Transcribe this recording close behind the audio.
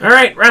All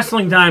right,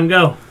 wrestling time,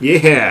 go.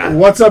 Yeah.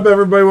 What's up,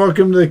 everybody?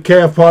 Welcome to the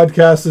KF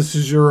Podcast. This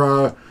is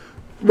your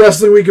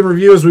Wrestling Week in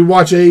Review as we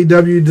watch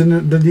AEW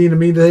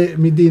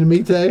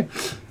Dynamite.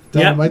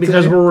 Yeah,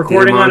 because we're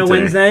recording on a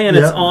Wednesday and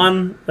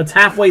it's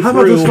halfway through. How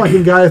about this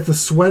fucking guy with the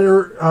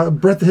sweater,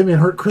 Brett the Hitman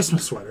Hurt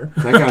Christmas sweater?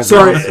 That guy's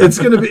Sorry, awesome. it's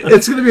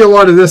gonna be a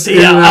lot of this.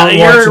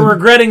 You're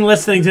regretting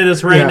listening to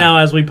this right now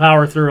as we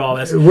power through all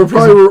this. We're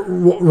probably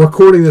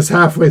recording this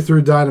halfway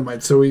through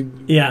Dynamite, so we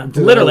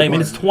literally. I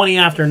mean, it's 20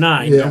 after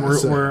 9. Yeah, and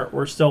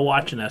we're still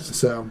watching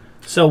this.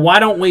 So why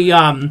don't we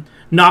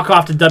knock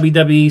off the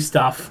WWE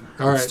stuff?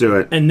 All right. Let's do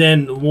it. And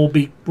then we'll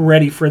be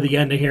ready for the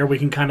end of here. We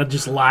can kind of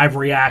just live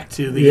react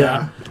to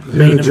the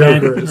main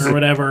event or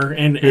whatever.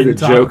 And who the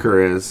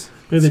Joker is.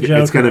 Who the Joker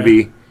It's going to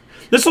be...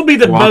 This will be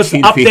the most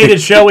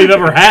updated show we've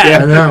ever had. Yeah,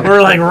 I know.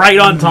 We're like right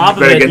on top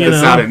of it. Better get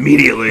this out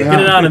immediately.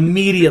 Get it out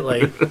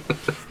immediately.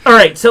 All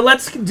right, so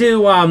let's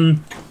do...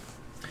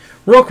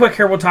 real quick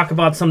here, we'll talk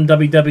about some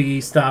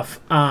WWE stuff.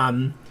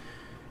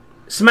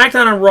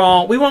 SmackDown and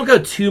Raw, we won't go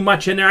too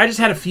much in there. I just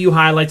had a few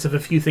highlights of a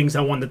few things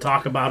I wanted to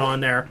talk about on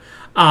there.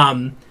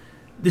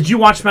 Did you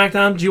watch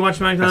SmackDown? Did you watch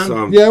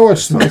SmackDown? Yeah, I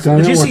watched SmackDown.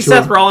 Did you see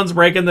Seth Rollins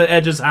breaking the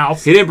Edge's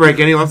house? He didn't break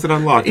any, he left it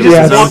unlocked. He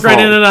just walked right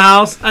into the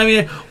house. I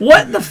mean,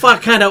 what the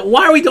fuck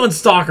why are we doing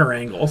stalker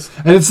angles?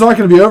 And it's not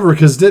going to be over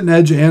because didn't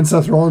Edge and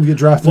Seth Rollins get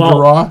drafted to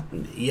Raw?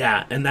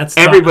 Yeah, and that's...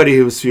 Everybody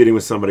who was feuding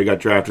with somebody got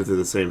drafted to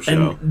the same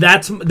show. And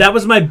that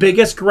was my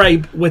biggest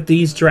gripe with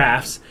these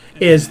drafts,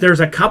 is there's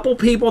a couple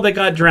people that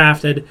got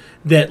drafted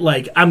that,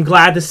 like, I'm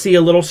glad to see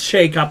a little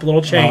shake-up, a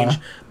little change,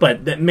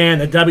 but, the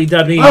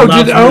WWE...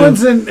 Oh, did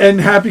Owens and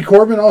Happy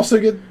Corbin also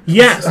get...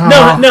 Yes.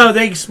 No,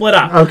 they split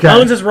up. Okay.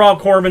 Owens is Raw,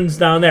 Corbin's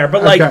down there.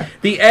 But,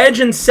 the Edge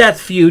and Seth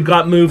feud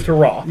got moved to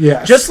Raw.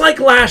 Yes. Just like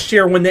last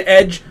year when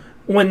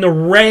the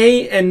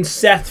Ray and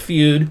Seth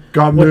feud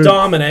with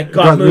Dominic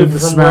got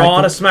moved from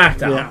Raw to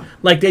SmackDown. Yeah.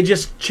 Like, they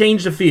just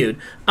changed the feud.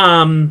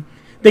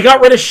 They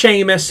got rid of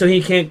Sheamus, so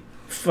he can't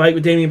fight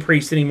with Damian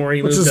Priest anymore.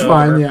 He moved over.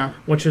 Fine, yeah.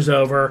 Which is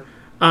over.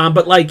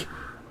 But, like,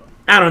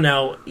 I don't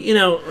know.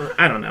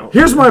 I don't know.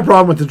 Here's my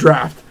problem with the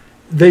draft.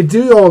 They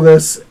do all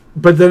this,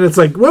 but then it's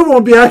like, we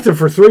won't be active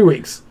for 3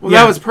 weeks. Well,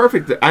 that was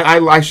perfect. I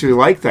actually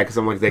like that because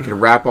I'm like, they can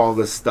wrap all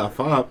this stuff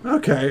up.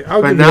 Okay.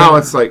 But now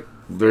it's like,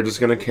 they're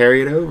just going to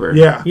carry it over.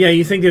 Yeah. Yeah,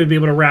 you think they would be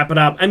able to wrap it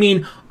up. I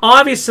mean,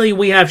 obviously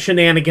we have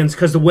shenanigans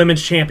because the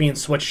women's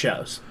champions switch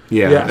shows.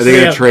 Yeah. Yes. Are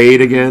they going to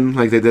trade again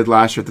like they did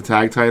last year with the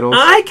tag titles?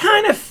 I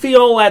kind of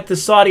feel at the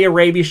Saudi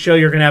Arabia show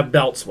you're going to have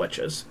belt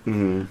switches.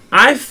 Mm-hmm.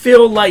 I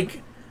feel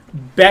like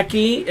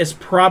Becky is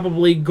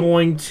probably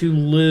going to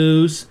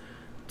lose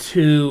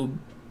to...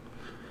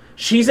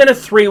 She's in a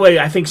 3-way.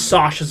 I think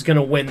Sasha's going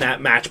to win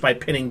that match by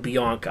pinning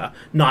Bianca,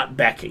 not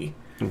Becky.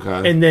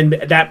 Okay. And then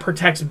that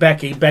protects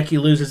Becky. Becky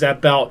loses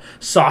that belt.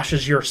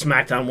 Sasha's your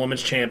SmackDown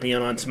Women's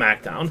Champion on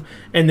SmackDown.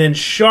 And then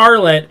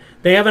Charlotte,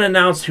 they haven't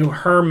announced who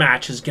her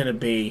match is going to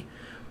be,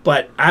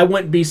 but I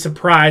wouldn't be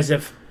surprised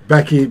if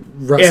Becky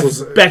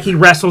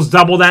wrestles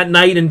double that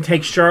night and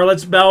takes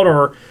Charlotte's belt,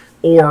 or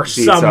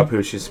beats up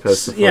who she's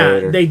supposed to play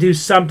later. They do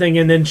something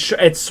and then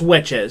it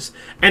switches,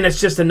 and it's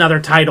just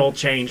another title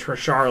change for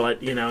Charlotte.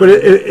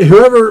 But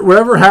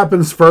whoever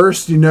happens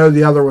first,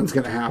 the other one's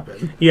going to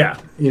happen. Yeah,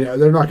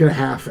 they're not going to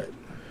half it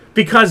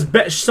because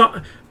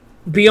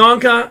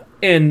Bianca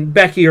and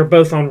Becky are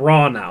both on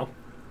Raw now.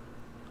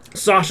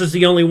 Sasha's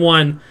the only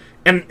one,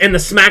 and the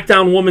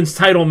SmackDown Women's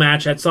title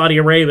match at Saudi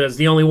Arabia is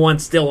the only one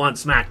still on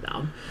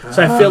SmackDown.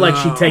 So I feel like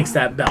she takes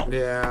that belt.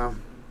 Yeah,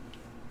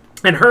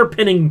 and her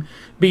pinning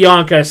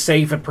Bianca is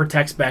safe. It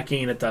protects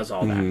Becky, and it does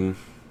all that. Mm-hmm.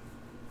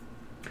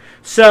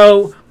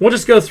 So we'll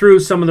just go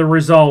through some of the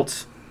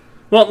results.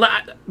 Well,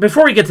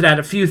 before we get to that,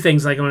 a few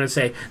things I want to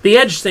say. The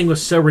Edge thing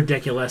was so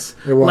ridiculous.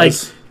 It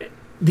was.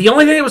 The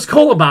only thing that was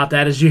cool about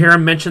that is you hear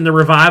him mention the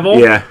Revival.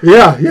 Yeah.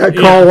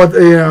 Call what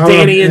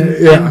Danny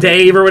and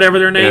Dave or whatever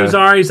their names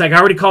are. He's like, I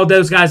already called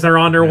those guys. They're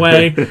on their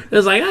way. It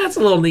was like, that's a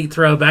little neat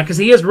throwback because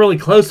he is really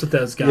close with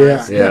those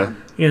guys. Yeah.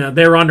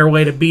 They're on their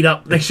way to beat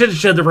up. They should have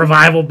showed the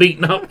Revival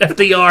beating up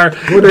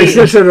FDR. Well, they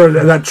should have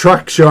that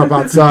truck show up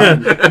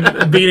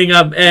outside. Beating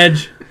up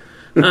Edge.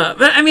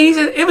 But I mean,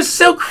 it was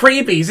so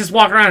creepy. He's just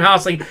walking around the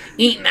house like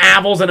eating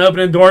apples and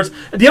opening doors.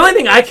 The only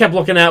thing I kept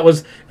looking at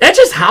was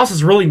Edge's house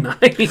is really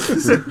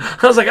nice.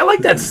 I was like, I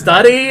like that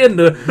study, and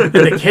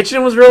the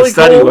kitchen was really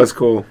cool. The study was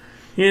cool.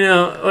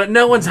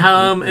 No one's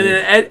home, and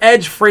then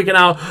Edge freaking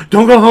out.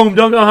 Don't go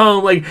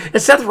home. Like,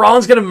 is Seth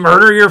Rollins going to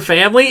murder your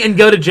family and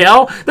go to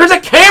jail? There's a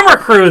camera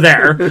crew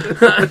there.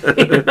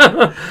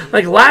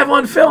 Like, live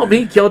on film,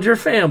 he killed your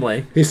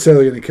family. He's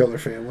totally going to kill their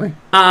family.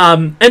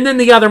 And then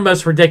the other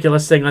most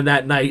ridiculous thing on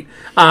that night,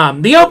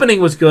 the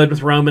opening was good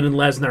with Roman and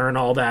Lesnar and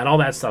all that. All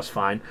that stuff's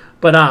fine.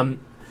 But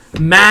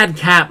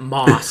Madcap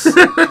Moss.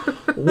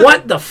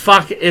 What the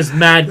fuck is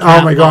Madcap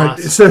Moss? Oh my god.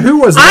 So who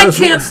was I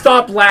can't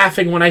stop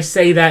laughing when I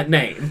say that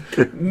name.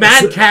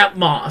 Madcap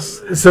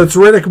Moss. So it's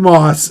Riddick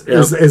Moss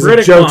is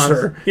Riddick a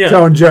jokester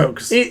telling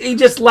jokes. He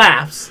just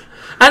laughs.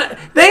 And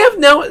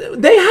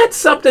they had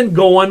something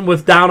going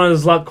with Down on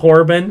His Luck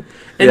Corbin,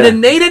 and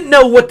then they didn't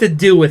know what to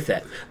do with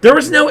it. There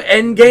was no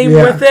end game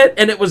Yeah. with it,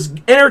 and it was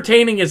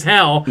entertaining as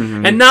hell.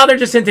 And now they're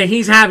just into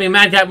he's happy,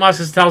 Madcap Moss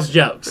just tells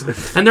jokes.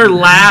 And they're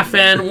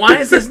laughing. Why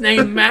is his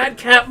name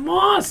Madcap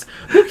Moss?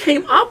 Who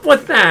came up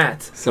with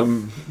that?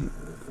 Some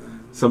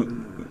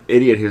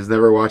idiot who's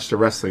never watched a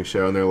wrestling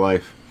show in their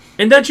life.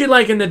 And don't you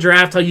like in the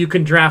draft how you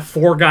can draft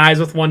 4 guys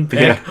with 1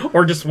 pick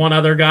or just 1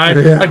 other guy?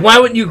 Yeah. Like, why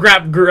wouldn't you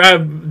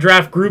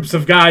draft groups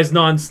of guys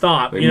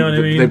nonstop? You know what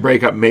I mean? They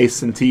break up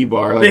Mace and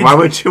T-Bar. Like, why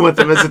wouldn't you want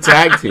them as a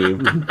tag team?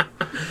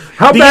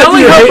 How The bad do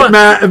only you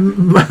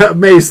hope hate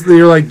Mace that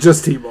you're like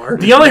just T-Bar?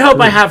 The only hope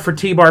I have for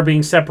T-Bar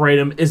being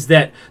separated is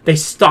that they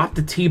stop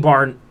the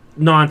T-Bar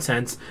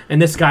nonsense,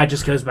 and this guy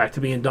just goes back to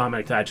being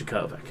Dominik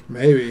Dijakovic.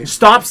 Maybe.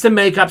 Stops the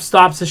makeup,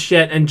 stops the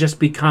shit, and just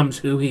becomes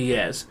who he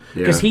is.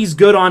 Because Yeah. he's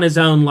good on his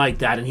own like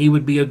that, and he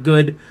would be a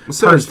good...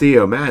 So is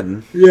Dio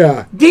Madden.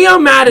 Yeah. Dio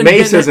Madden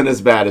Mace isn't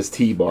as bad as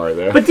T-Bar,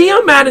 though. But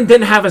Dio Madden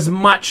didn't have as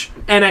much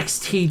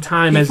NXT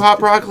time he as... fought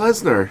Brock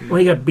Lesnar. Well,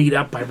 he got beat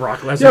up by Brock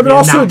Lesnar. Yeah, but He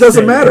also it announced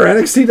doesn't matter.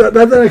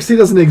 NXT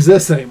doesn't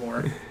exist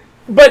anymore.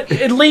 But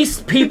at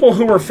least people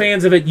who are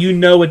fans of it, you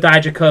know what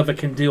Dijakovic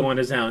can do on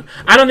his own.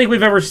 I don't think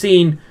we've ever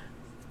seen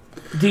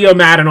Dio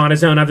Madden on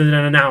his own other than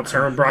an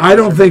announcer and Brock I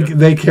don't Lesnar think do.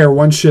 they care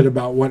one shit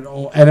about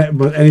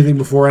anything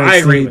before I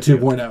agree NXT with you.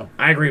 2.0.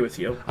 I agree with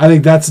you. I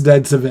think that's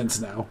dead to Vince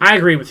now. I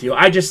agree with you.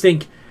 I just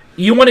think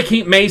you want to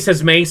keep Mace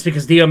as Mace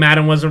because Dio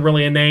Madden wasn't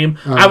really a name.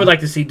 I would like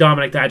to see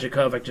Dominik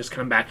Dijakovic just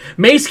come back.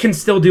 Mace can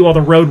still do all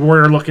the Road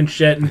Warrior looking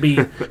shit and be...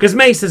 Because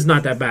Mace is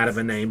not that bad of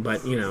a name,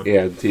 but, you know.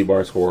 Yeah,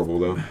 T-Bar's horrible,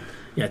 though.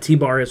 Yeah,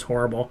 T-Bar is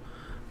horrible.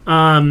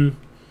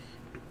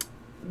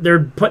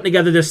 They're putting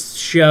together this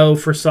show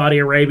for Saudi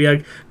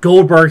Arabia.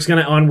 Goldberg's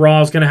on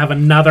Raw is gonna have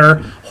another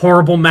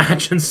horrible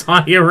match in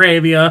Saudi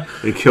Arabia.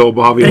 They kill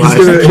Bobby He's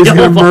Lashley. He's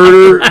gonna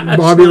murder Lashley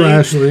Bobby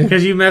Lashley.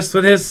 because you messed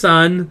with his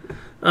son.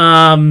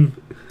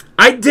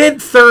 I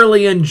did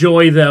thoroughly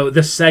enjoy though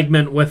the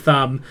segment with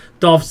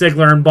Dolph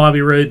Ziggler and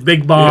Bobby Roode,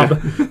 Big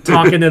Bob,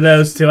 talking to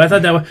those two. I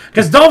thought that was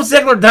because Dolph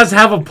Ziggler does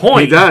have a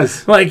point. He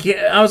does. Like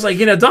I was like,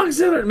 Dolph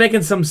Ziggler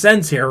making some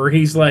sense here, where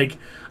he's like,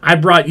 I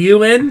brought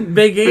you in,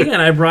 Big E,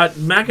 and I brought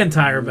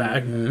McIntyre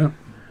back. Yeah.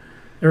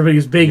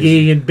 Everybody's Big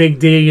E and Big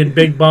D and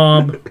Big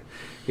Bob.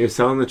 He was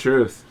telling the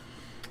truth.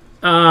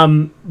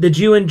 Did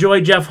you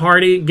enjoy Jeff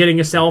Hardy getting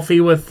a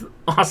selfie with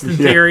Austin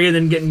Theory and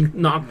then getting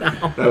knocked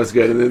out? That was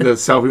good. And then the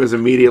selfie was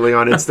immediately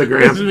on It was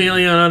Instagram.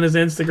 immediately on his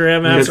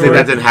Instagram I think that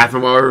afterward. didn't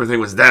happen while everything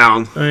was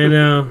down. I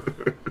know.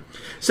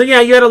 So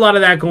yeah, you had a lot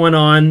of that going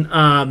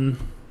on.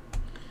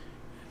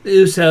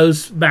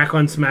 Usos back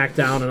on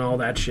SmackDown and all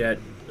that shit.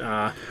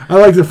 I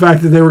like the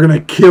fact that they were going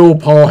to kill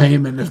Paul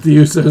Heyman if the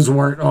Usos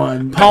weren't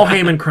on. Paul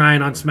Heyman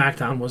crying on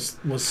SmackDown was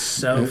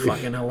so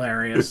fucking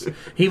hilarious.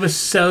 He was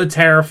so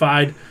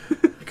terrified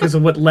because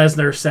of what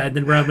Lesnar said,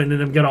 and Roman and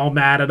him get all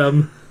mad at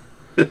him.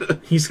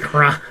 He's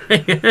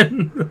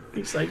crying.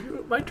 He's like,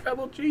 my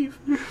tribal chief.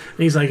 And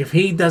he's like, if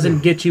he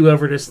doesn't get you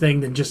over this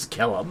thing, then just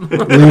kill him.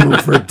 Leave him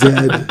for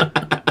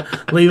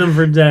dead. Leave him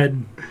for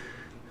dead.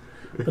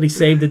 But he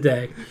saved the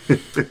day.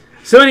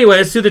 So anyway,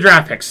 let's do the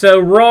draft picks. So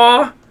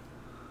Raw,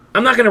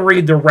 I'm not going to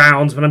read the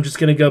rounds, but I'm just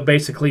going to go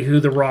basically who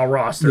the Raw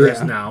roster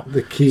is now.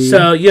 The key.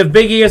 So you have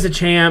Big E as a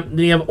champ. Then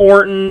you have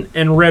Orton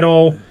and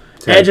Riddle.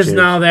 Tag Edge is teams.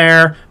 now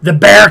there. The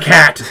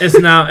Bearcat is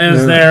now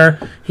there.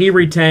 He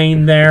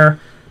retained there.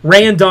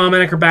 Ray and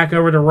Dominic are back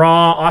over to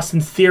Raw.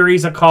 Austin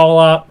Theory's a call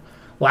up.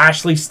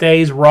 Lashley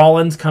stays.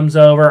 Rollins comes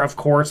over, of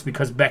course,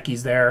 because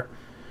Becky's there.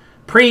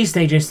 Priest,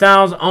 AJ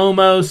Styles,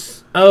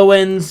 Omos,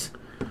 Owens,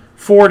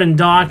 Ford and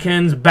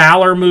Dawkins.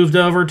 Balor moved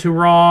over to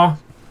Raw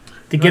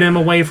to get him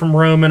away from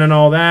Roman and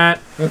all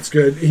that. That's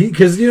good.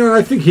 Because,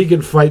 I think he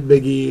could fight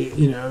Big E,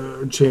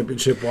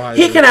 championship-wise.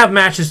 He can have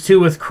matches, too,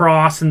 with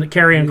Cross and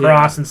Karrion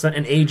Cross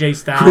and AJ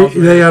Styles.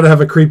 They ought to have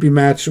a creepy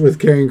match with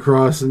Karrion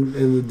Cross and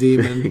the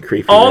Demon.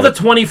 Creepy All the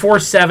man.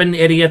 24/7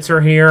 idiots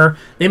are here.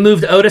 They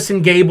moved Otis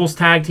and Gable's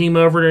tag team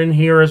over in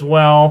here as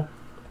well.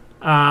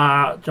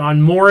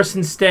 John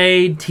Morrison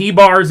stayed.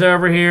 T-Bar's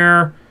over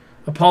here.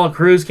 Apollo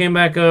Crews came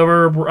back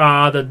over.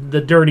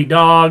 The Dirty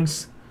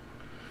Dogs.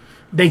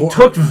 They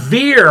took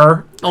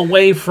Veer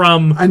away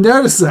from I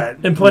noticed that.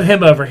 and put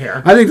him over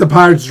here. I think the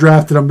Pirates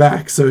drafted him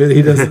back, so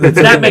he doesn't.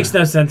 That makes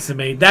no sense to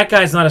me. That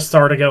guy's not a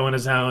star to go on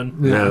his own.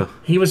 No.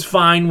 He was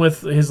fine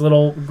with his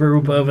little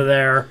group over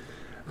there.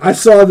 I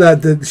saw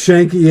that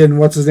Shanky and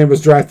what's his name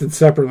was drafted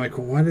separate. I'm like,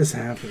 what is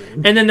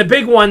happening? And then the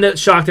big one that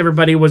shocked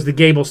everybody was the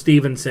Gable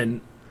Stevenson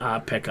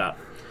pickup.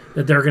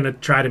 That they're going to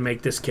try to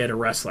make this kid a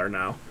wrestler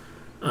now.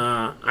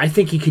 I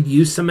think he could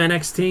use some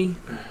NXT.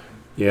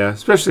 Yeah,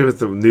 especially with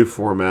the new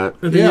format.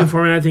 With the new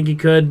format, I think he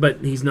could, but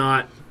he's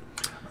not.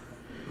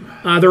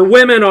 Their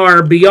women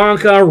are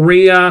Bianca,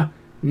 Rhea,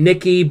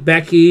 Nikki,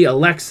 Becky,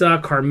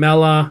 Alexa,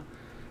 Carmella,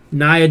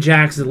 Nia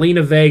Jax,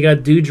 Zelina Vega,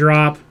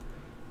 Doudrop,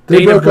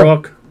 Dana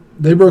Brooke.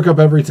 They broke up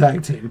every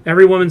tag team.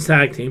 Every women's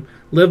tag team.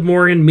 Liv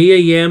Morgan, Mia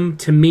Yim,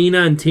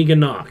 Tamina, and Tegan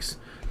Nox.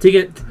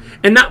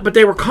 But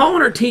they were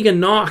calling her Tegan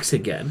Nox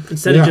again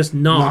instead of just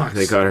Nox.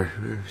 They got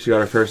her. She got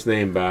her first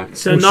name back.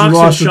 So Well, she Nox and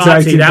lost the tag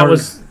Shotzi, team that partner.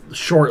 was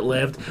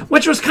short-lived,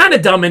 which was kind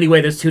of dumb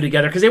anyway, those two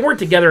together, because they weren't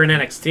together in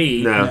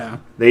NXT. No. Yeah.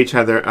 They each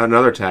had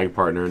another tag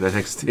partner in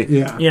NXT.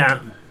 Yeah. Yeah.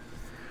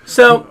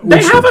 So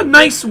they have a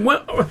nice...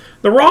 The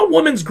Raw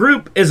Women's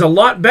group is a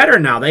lot better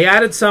now. They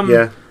added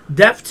some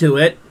depth to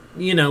it.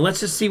 You know,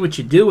 let's just see what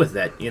you do with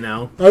it, you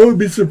know. I would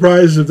be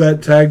surprised if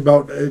that tag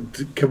belt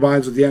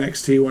combines with the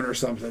NXT one or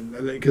something,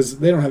 because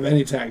they don't have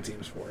any tag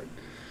teams for it.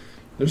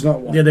 There's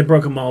not one. Yeah, they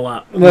broke them all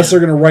up. Unless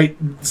they're going to write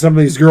some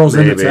of these girls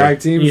into Maybe.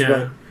 tag teams.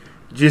 Yeah.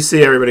 Did you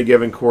see everybody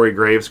giving Corey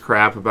Graves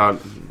crap about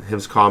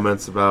his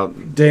comments about...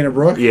 But Dana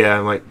Brooke? Yeah,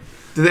 I'm like...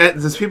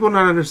 Does people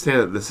not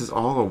understand that this is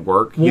all a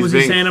work? What was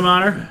he saying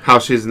about her? How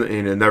she's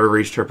never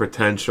reached her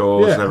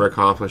potential, she's never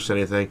accomplished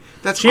anything.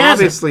 That's She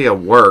obviously a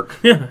work.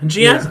 Yeah, and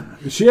she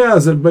hasn't. She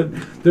hasn't, but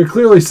they're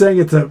clearly saying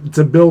it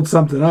to build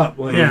something up.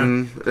 Like, Yeah.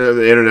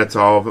 The internet's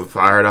all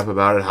fired up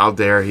about it. How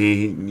dare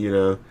he,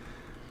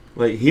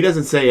 Like, he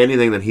doesn't say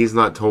anything that he's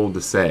not told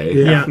to say.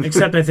 Yeah,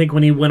 except I think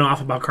when he went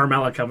off about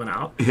Carmella coming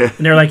out. Yeah.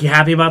 And they're like, you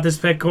happy about this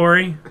pick,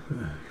 Corey?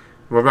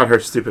 What about her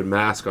stupid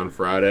mask on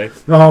Friday?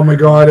 Oh my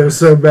God, it was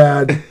so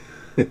bad.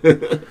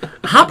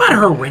 How about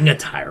her ring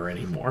attire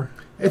anymore?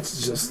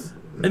 It's just...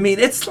 I mean,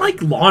 it's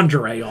like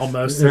lingerie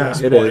almost at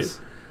this It point. is.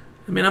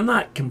 I mean, I'm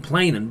not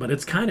complaining, but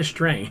it's kind of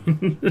strange.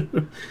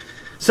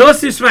 So let's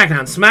do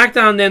SmackDown.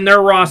 SmackDown, then,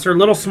 their roster, a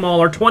little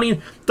smaller.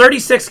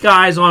 36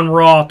 guys on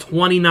Raw,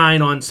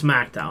 29 on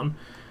SmackDown.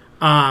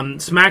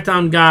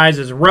 SmackDown guys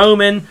is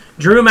Roman.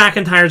 Drew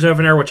McIntyre's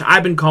over there, which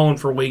I've been calling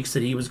for weeks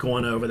that he was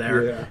going over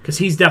there. Because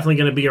he's definitely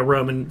going to be a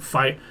Roman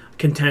fight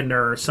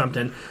contender or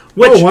something.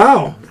 Which, oh,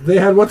 wow. They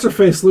had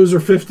what's-her-face lose her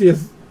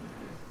 50th.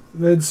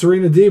 They had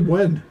Serena Deeb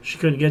win. She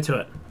couldn't get to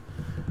it.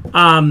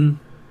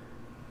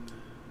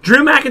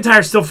 Drew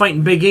McIntyre's still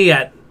fighting Big E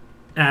at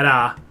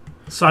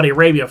Saudi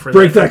Arabia for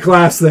Break that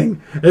glass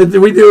thing. We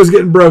knew it was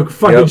getting broke.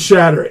 Fucking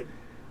shatter it.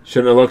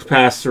 Shouldn't have looked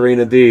past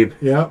Serena Deeb.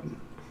 Yep.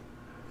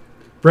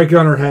 Break it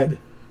on her head.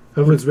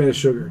 Hopefully it's made of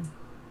sugar.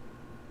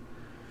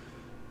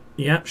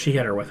 Yep, she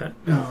hit her with it.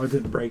 No, it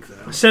didn't break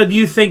though. So do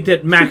you think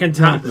that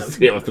McIntyre...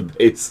 Yeah, with the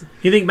base.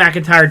 You think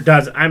McIntyre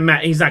does...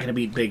 he's not going to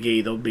beat Big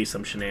E. There'll be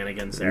some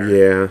shenanigans there.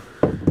 Yeah.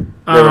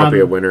 There won't be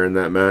a winner in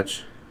that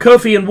match.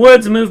 Kofi and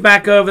Woods move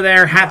back over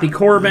there. Happy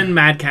Corbin,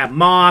 Madcap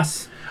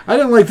Moss. I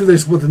didn't like that they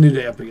split the New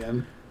Day up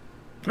again.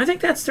 I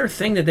think that's their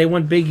thing, that they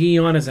want Big E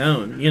on his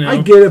own. You know,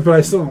 I get it, but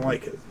I still don't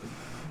like it.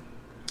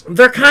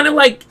 They're kind of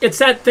like... It's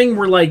that thing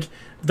where, like,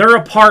 they're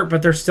apart,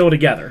 but they're still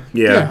together.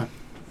 Yeah.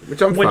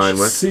 Which I'm fine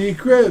with.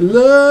 Secret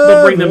love.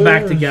 They'll bring them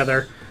back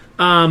together.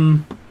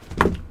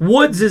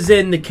 Woods is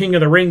in the King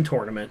of the Ring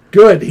tournament.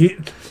 Good. He,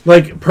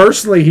 like,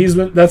 personally,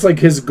 that's like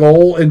his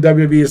goal in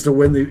WWE is to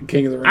win the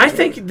King of the Ring. I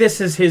think this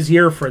is his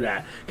year for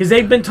that. Because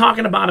they've been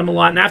talking about him a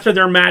lot. And after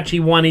their match he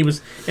won, he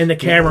was in the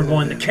camera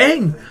going, the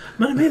King!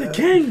 I'm going to be the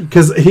King!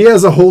 Because he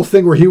has a whole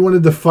thing where he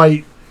wanted to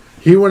fight.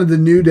 He wanted the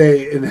New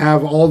Day and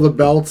have all the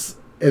belts.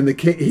 And the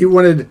King...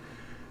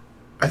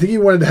 I think he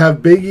wanted to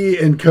have Big E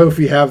and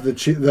Kofi have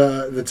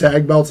the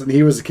tag belts, and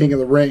he was the King of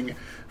the Ring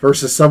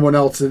versus someone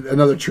else,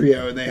 another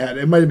trio, and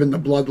it might have been the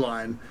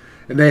Bloodline,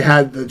 and they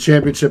had the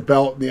championship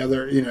belt and the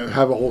other,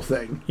 have a whole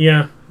thing.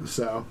 Yeah.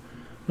 So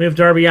we have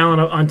Darby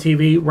Allin on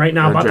TV right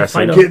now about to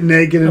fight getting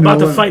naked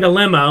fight a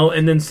limo,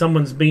 and then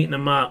someone's beating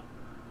him up.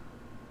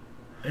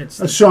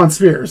 That's Sean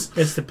Spears.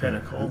 It's the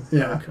Pinnacle.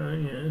 Yeah.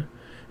 Okay. Yeah.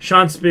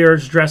 Sean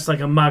Spears dressed like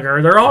a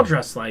mugger. They're all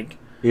dressed like.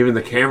 Even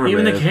the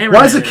cameraman.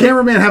 Why does the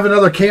cameraman have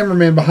another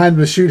cameraman behind him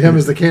to shoot him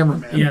as the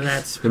cameraman?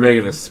 Yeah, They're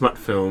making a smut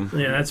film.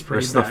 Yeah, that's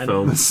pretty snuff bad.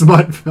 film. A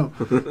smut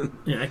film.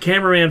 Yeah, a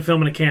cameraman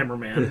filming a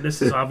cameraman.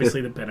 This is obviously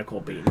the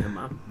Pinnacle beating him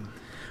up.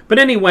 But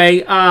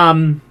anyway,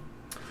 why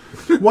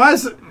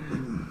is it...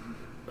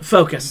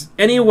 Focus.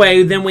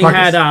 Anyway, then we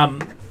had,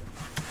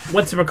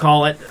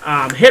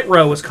 Hit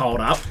Row was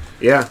called up.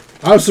 Yeah.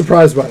 I was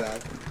surprised by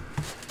that.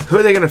 Who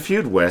are they going to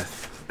feud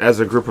with as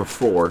a group of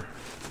 4?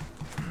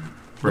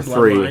 Or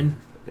 3?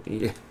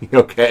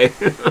 Okay.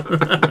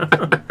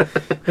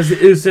 Because the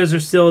Usos are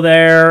still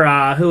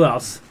there. Who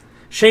else?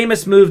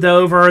 Sheamus moved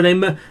over. They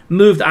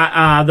moved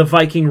the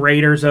Viking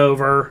Raiders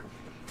over.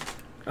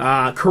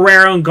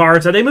 Carrero and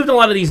Garza. They moved a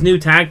lot of these new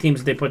tag teams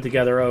that they put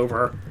together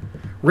over.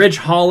 Ridge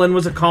Holland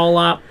was a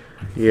call-up.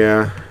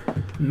 Yeah.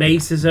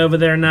 Mace is over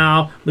there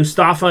now.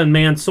 Mustafa and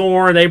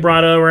Mansoor they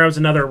brought over. That was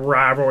another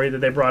rivalry that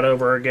they brought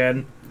over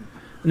again.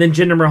 And then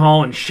Jinder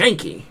Mahal and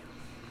Shanky.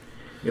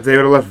 If they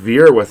would have left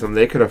Veer with them,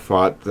 they could have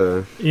fought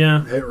the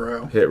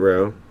Hit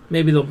Row.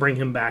 Maybe they'll bring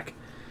him back.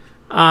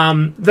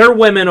 Their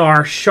women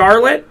are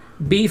Charlotte,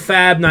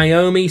 B-Fab,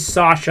 Naomi,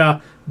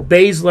 Sasha,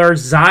 Baszler,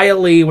 Xia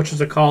Li, which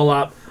was a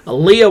call-up.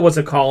 Aaliyah was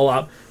a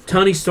call-up.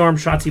 Toni Storm,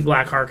 Shotzi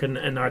Blackheart,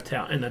 and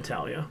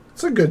Natalya.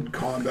 It's a good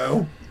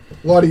combo.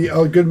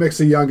 A good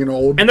mix of young and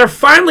old. And they're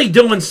finally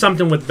doing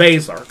something with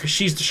Baszler, because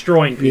she's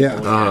destroying people. Yeah.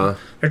 Again.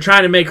 They're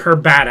trying to make her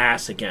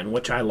badass again,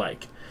 which I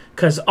like.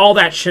 Because all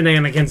that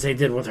shenanigans they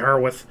did with her,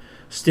 with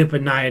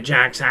stupid Nia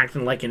Jax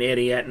acting like an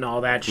idiot and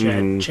all that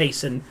shit,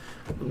 chasing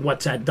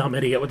what's that dumb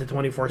idiot with the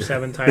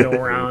 24/7 title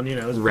around,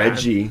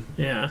 Reggie. Bad.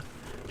 Yeah,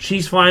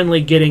 she's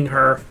finally getting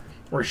her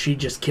where she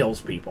just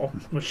kills people,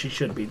 which she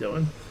should be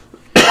doing.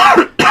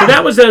 So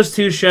that was those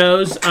two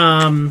shows.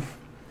 We'll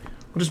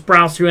just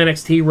browse through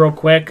NXT real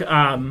quick.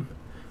 What do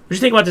you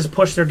think about this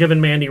push they're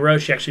giving Mandy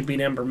Rose? She actually beat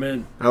Ember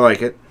Moon. I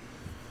like it.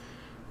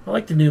 I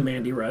like the new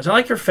Mandy Rose. I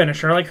like her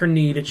finisher. I like her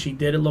knee that she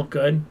did. It looked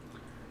good.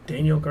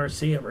 Daniel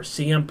Garcia versus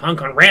CM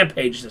Punk on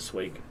Rampage this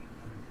week.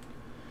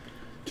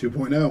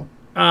 2.0.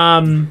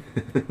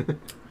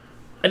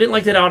 I didn't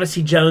like that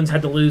Odyssey Jones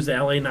had to lose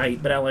to LA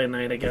Knight, but LA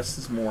Knight, I guess,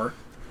 is more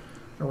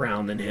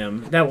around than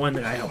him. That one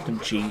guy helped him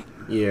cheat.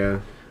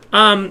 Yeah.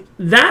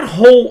 That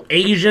whole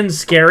Asian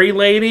scary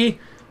lady,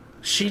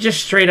 she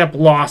just straight up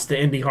lost to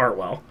Indy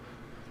Hartwell.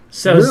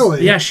 So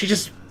really? Yeah, she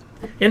just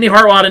Indy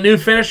Hartwell had a new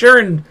finisher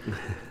and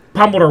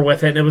pummeled her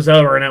with it, and it was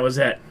over, and that was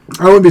it.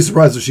 I wouldn't be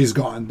surprised if she's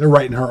gone. They're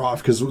writing her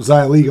off because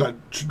Xia Li got.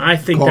 I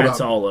think that's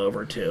up. all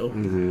over too.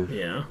 Mm-hmm.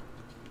 Yeah,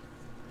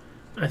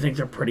 I think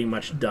they're pretty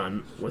much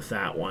done with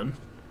that one.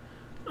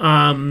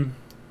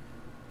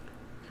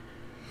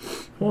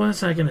 What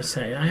was I gonna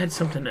say? I had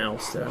something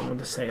else that I wanted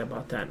to say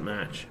about that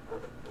match.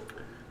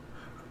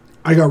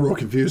 I got real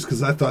confused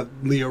because I thought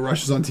Leo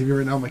Rush is on TV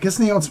right now. I'm like,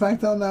 isn't he on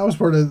SmackDown now as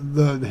part of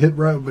the Hit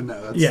Row? But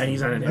no, that's, yeah,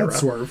 he's on Hit Row. That's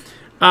Swerve.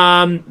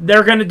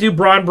 They're going to do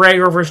Braun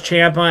Breaker versus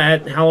Ciampa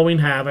at Halloween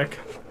Havoc.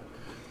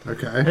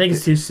 Okay. I think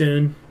it's too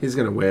soon. He's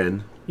going to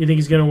win. You think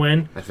he's going to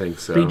win? I think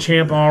so. Beat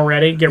Ciampa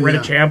already? Get rid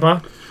of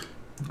Ciampa?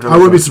 I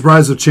wouldn't be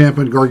surprised if Ciampa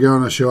and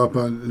Gargano show up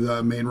on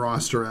the main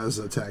roster as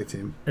a tag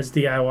team. As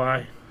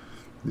DIY?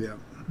 Yeah.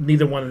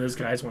 Neither one of those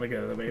guys want to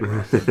go to the main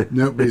roster.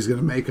 Nope, but he's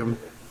going to make them.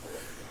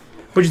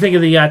 What'd you think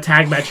of the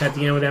tag match at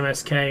the end with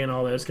MSK and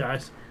all those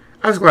guys?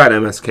 I was glad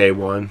MSK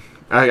won.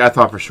 I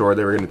thought for sure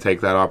they were going to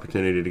take that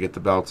opportunity to get the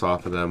belts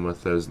off of them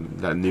with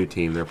that new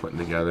team they're putting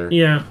together.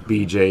 Yeah.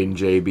 BJ and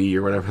JB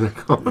or whatever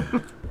they're called.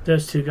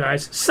 Those two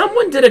guys.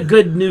 Someone did a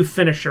good new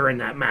finisher in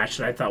that match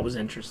that I thought was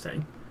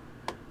interesting.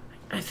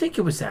 I think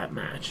it was that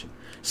match.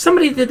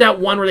 Somebody did that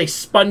one where they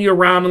spun you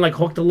around and like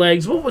hooked the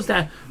legs. What was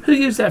that? Who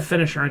used that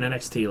finisher in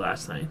NXT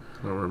last night?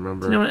 I don't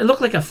remember. You know, it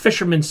looked like a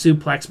fisherman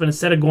suplex, but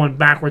instead of going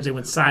backwards, they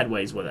went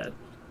sideways with it.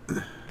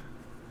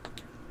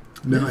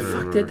 No, Who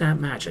the fuck did that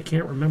match? I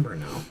can't remember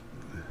now.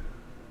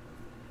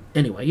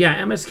 Anyway,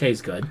 yeah,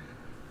 MSK's good.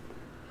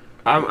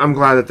 I'm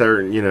glad that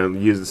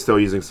they're still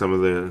using some of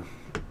the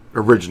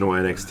original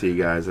NXT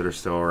guys that are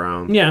still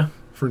around. Yeah,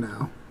 for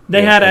now.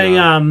 They had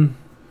a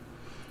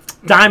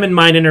Diamond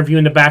Mine interview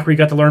in the back where you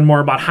got to learn more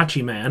about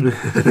Hachi Man.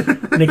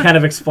 And they kind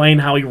of explain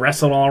how he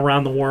wrestled all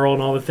around the world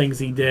and all the things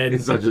he did.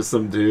 He's not just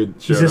some dude.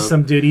 He's just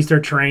some dude. He's their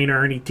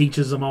trainer and he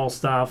teaches them all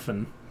stuff.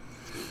 And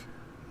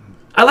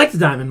I like the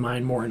Diamond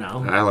Mine more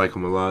now. I like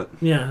them a lot.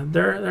 Yeah,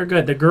 they're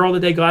good. The girl that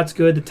they got's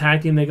good. The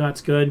tag team they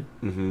got's good.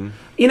 Mm-hmm.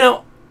 You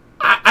know,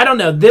 I don't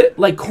know.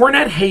 Like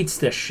Cornette hates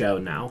this show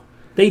now.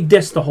 They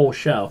diss the whole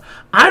show.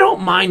 I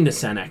don't mind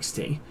this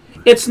NXT.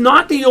 It's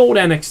not the old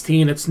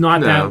NXT, and it's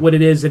not that what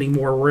it is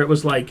anymore, where it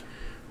was like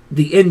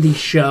the indie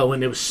show,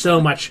 and there was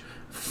so much,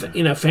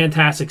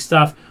 fantastic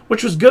stuff,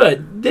 which was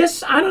good.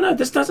 This, I don't know.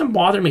 This doesn't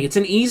bother me. It's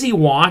an easy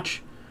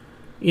watch.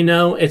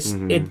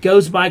 It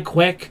goes by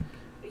quick.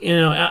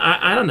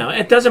 I don't know.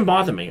 It doesn't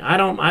bother me. I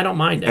don't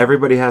mind it.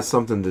 Everybody has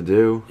something to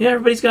do. Yeah,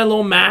 everybody's got a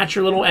little match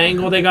or little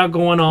angle they got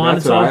going on.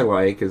 That's what I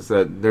like, is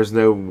that there's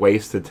no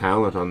wasted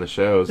talent on the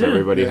shows. Yeah.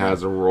 Everybody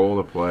has a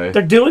role to play.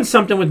 They're doing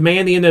something with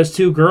Mandy and those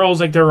two girls.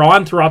 Like, they're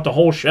on throughout the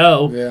whole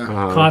show. Yeah.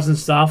 Causing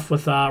stuff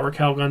with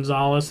Raquel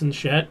Gonzalez and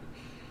shit.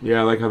 Yeah,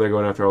 I like how they're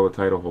going after all the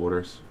title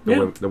holders.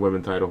 The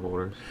women title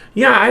holders.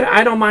 Yeah,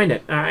 I don't mind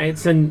it.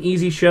 It's an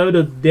easy show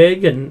to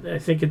dig, and I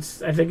think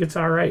it's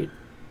all right.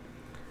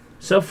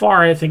 So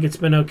far, I think it's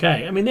been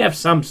okay. I mean, they have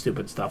some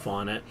stupid stuff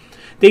on it.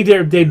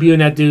 They're debuting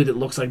that dude that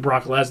looks like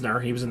Brock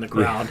Lesnar. He was in the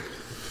crowd. Yeah.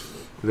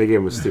 They gave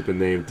him a stupid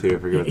name too. I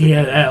forget.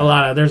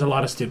 There's a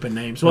lot of stupid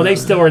names. Well, they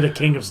still are the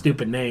king of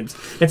stupid names.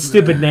 It's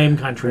stupid name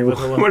country.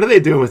 What are they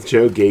doing with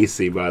Joe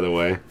Gacy, by the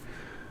way?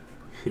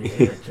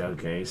 Yeah, Joe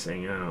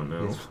Gacy. I don't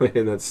know. He's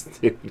playing that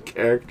stupid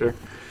character.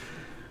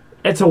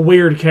 It's a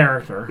weird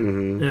character.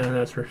 Mm-hmm. Yeah,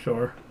 that's for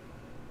sure.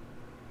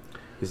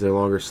 He's no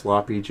longer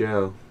Sloppy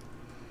Joe.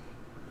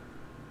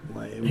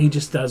 Lame. He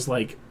just does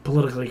like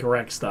politically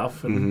correct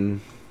stuff.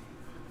 And,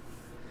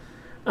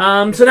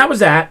 Mm-hmm. So that was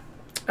that.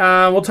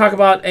 We'll talk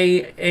about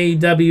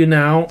AEW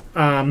now.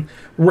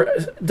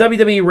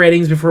 WWE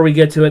ratings before we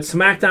get to it.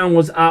 SmackDown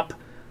was up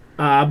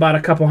about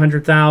a couple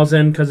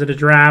 100,000 because of the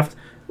draft,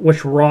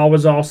 which Raw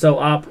was also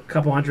up a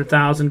couple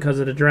 100,000 because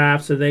of the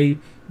draft, so they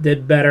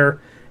did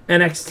better.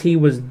 NXT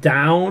was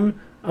down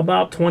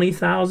about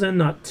 20,000,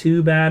 not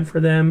too bad for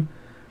them.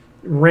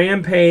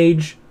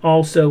 Rampage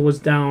also was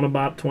down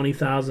about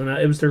 20,000.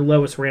 It was their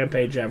lowest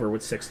Rampage ever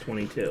with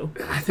 622.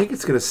 I think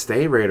it's going to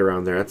stay right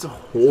around there. That's a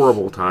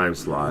horrible time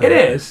slot. It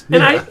is.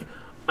 Yeah.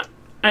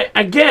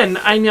 And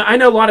I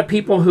know a lot of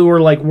people who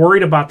are like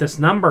worried about this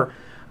number.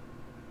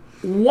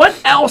 What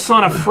else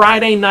on a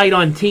Friday night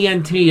on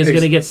TNT is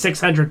going to get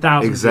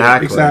 600,000?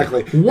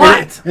 Exactly.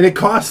 What? And it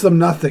costs them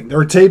nothing.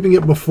 They're taping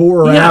it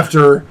before or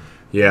after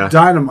Yeah.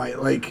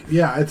 Dynamite. Like,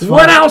 yeah, it's fine.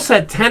 What else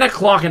at 10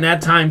 o'clock in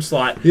that time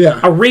slot? Yeah.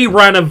 A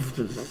rerun of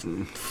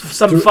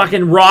some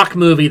fucking rock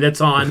movie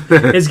that's on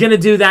is going to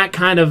do that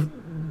kind of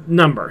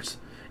numbers.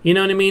 You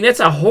know what I mean?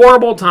 It's a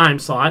horrible time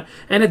slot,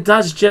 and it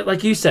does just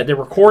like you said. They're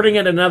recording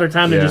it another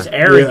time. They're just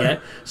airing it.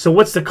 So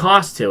what's the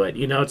cost to it?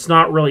 You know, it's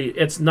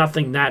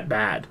nothing that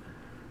bad.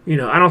 You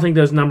know, I don't think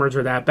those numbers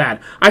are that bad.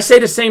 I say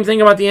the same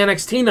thing about the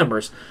NXT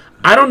numbers.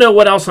 I don't know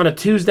what else on a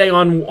Tuesday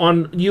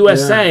on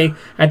USA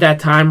at that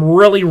time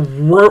really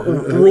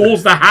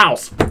rules the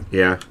house.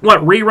 Yeah.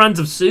 What, reruns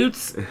of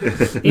Suits?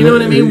 You know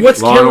what I mean?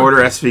 What's Law and Order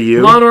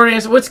SVU? Law and Order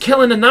SVU. What's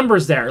killing the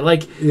numbers there?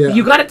 Like,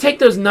 you got to take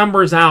those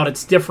numbers out.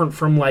 It's different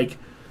from, like,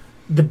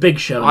 the big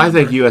show. Well, I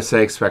think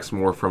USA expects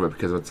more from it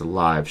because it's a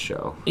live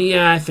show.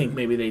 Yeah, I think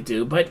maybe they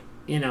do. But,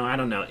 you know, I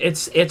don't know.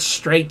 It's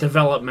straight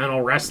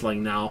developmental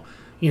wrestling now.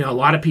 You know, a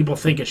lot of people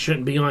think it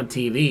shouldn't be on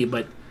TV,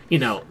 but, you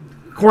know,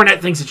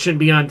 Cornette thinks it shouldn't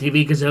be on TV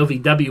because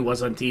OVW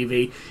was on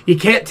TV. You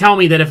can't tell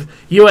me that if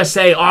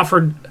USA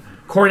offered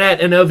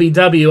Cornette and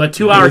OVW a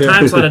 2-hour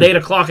time slot at 8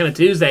 o'clock on a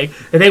Tuesday,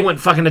 that they wouldn't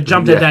fucking have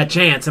jumped at that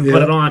chance and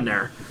put it on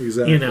there.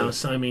 Exactly. You know,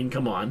 so, I mean,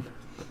 come on.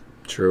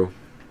 True.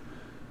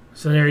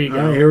 So there you go.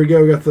 All right, here we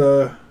go. We got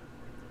the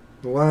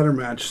ladder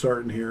match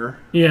starting here.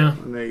 Yeah.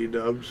 On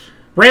AEWs.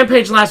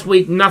 Rampage last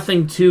week,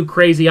 nothing too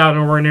crazy out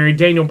of the ordinary.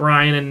 Daniel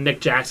Bryan and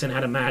Nick Jackson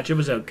had a match. It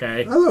was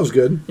okay. Oh, that was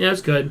good. Yeah, it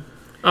was good.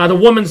 The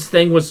woman's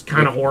thing was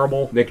kind of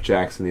horrible. Nick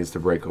Jackson needs to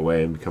break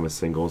away and become a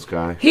singles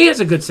guy. He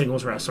is a good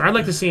singles wrestler. I'd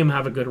like to see him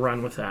have a good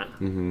run with that.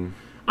 Mm-hmm.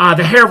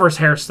 The hair versus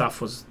hair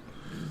stuff was...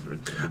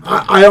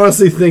 I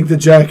honestly think that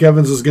Jack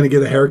Evans was going to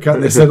get a haircut,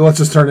 and they said, let's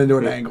just turn it into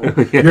an angle.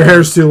 Your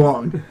hair's too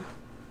long.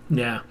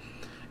 Yeah.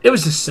 It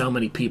was just so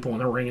many people in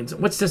the ring. And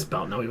what's this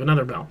belt? No, we have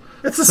another belt.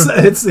 It's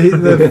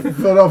the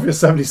Philadelphia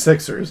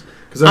 76ers,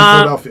 because they're in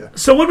Philadelphia.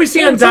 So what did we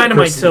see on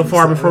Dynamite so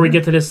far before we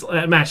get to this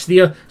match?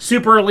 The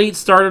Super Elite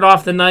started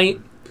off the night.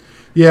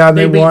 Yeah,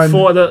 they won.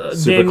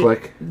 Super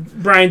Click.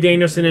 Brian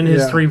Danielson and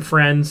his three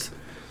friends.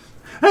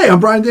 Hey, I'm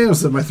Brian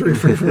Danielson, my three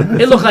friends.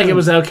 It looked like it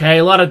was okay.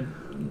 A lot of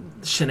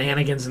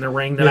shenanigans in the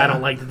ring that I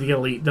don't like that the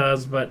Elite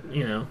does, but,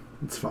 you know.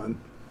 It's fun.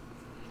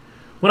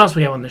 What else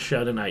we have on the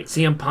show tonight?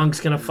 CM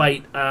Punk's going to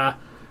fight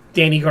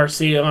Danny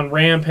Garcia on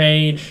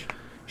Rampage.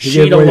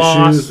 Sheeta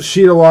lost.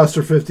 Sheeta lost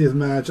her 50th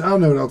match. I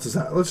don't know what else is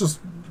happening. Let's just...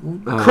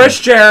 Chris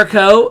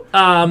Jericho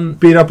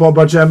beat up a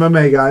bunch of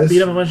MMA guys.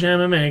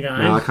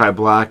 Malachi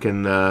Black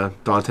and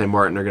Dante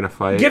Martin are going to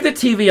fight. Give the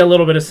TV a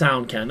little bit of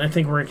sound, Ken. I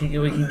think we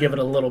can give it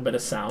a little bit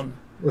of sound.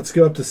 Let's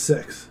go up to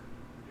 6.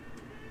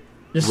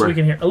 Just so we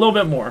can hear a little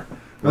bit more.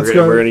 We're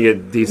going to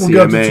get DCMA. We'll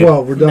go up to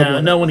 12. We're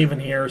done. No one even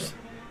hears.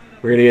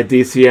 We're going to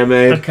get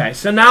DCMA. Okay,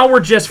 so now we're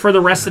just, for the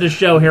rest of the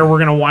show here, we're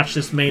going to watch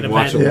this main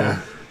event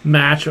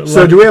match.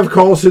 So do we have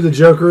calls who the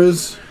Joker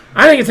is?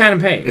 I think it's Adam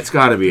Page. It's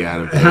got to be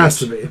Adam Page. It has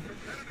to be.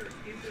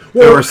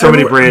 Well, there were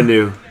somebody brand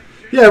new.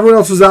 Yeah, everyone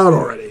else was out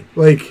already.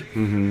 Like, I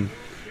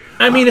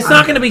mean, it's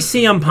not going to be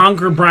CM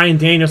Punk or Bryan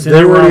Danielson.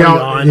 They were already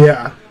out. On.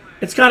 Yeah,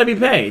 it's got to be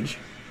Page.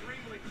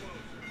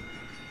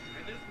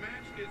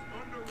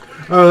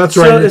 Oh, that's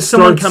right. So does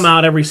someone come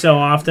out every so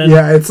often?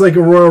 Yeah, it's like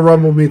a Royal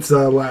Rumble meets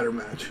a ladder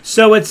match.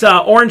 So it's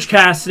Orange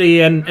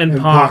Cassidy and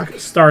Pac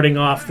starting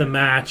off the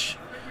match.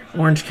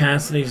 Orange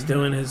Cassidy's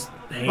doing his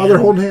they're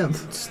holding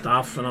hands.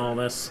 Stuff and all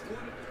this.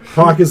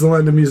 Pac isn't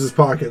letting him use his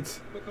pockets.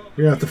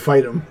 You're going to have to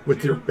fight him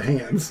with your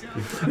hands.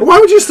 Why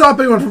would you stop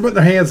anyone from putting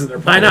their hands in their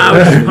pockets? I know. I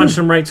would just punch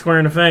him right square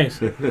in the face.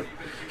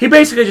 He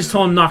basically just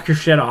told him, knock your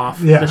shit off.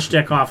 The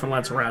shtick off and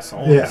let's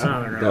wrestle.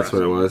 Yeah. That's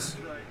what it was.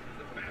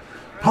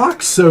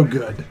 Pac's so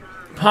good.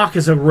 Pac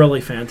is a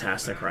really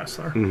fantastic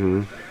wrestler.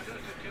 Mm-hmm.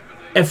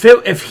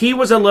 If he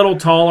was a little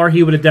taller,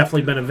 he would have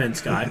definitely been a Vince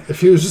guy.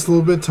 If he was just a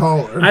little bit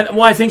taller.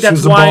 I think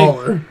that's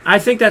why. I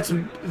think that's.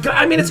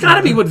 I mean, it's got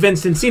to be what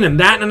Vince and seen him.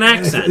 That and an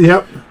accent.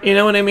 Yep. You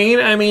know what I mean?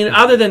 I mean,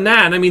 other than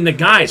that, I mean, the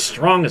guy's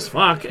strong as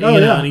fuck.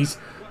 And he's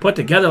put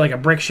together like a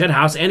brick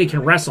shithouse, and he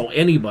can wrestle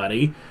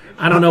anybody.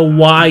 I don't know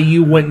why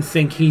you wouldn't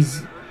think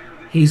he's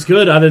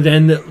good, other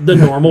than the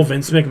normal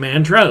Vince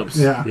McMahon tropes.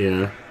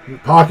 Yeah.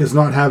 Pac is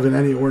not having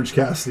any Orange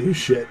Cassidy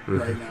shit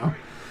right now.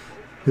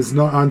 His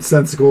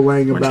nonsensical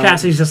laying about. Orange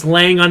Cassidy's just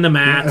laying on the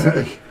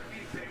mat.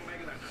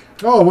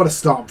 Oh, what a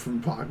stomp from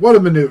Pac. What a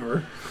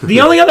maneuver. The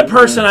only other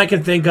person I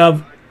can think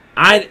of,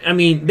 I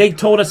mean, they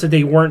told us that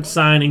they weren't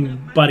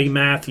signing Buddy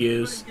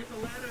Matthews.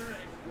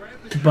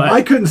 But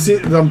I couldn't see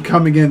them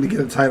coming in to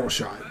get a title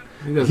shot.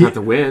 He doesn't have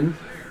to win.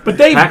 But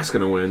Pac's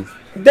going to win.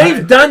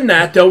 They've done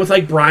that, though, with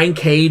like Brian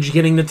Cage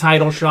getting the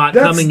title shot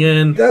coming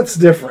in. That's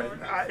different.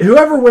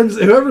 Whoever's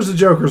the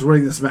Joker's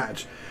winning this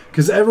match.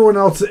 Because everyone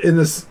else in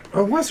this...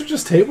 Oh, why is there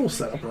just tables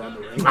set up around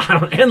the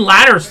ring? And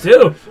ladders,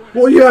 too.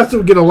 Well, you have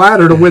to get a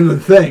ladder to win the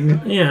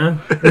thing. Yeah.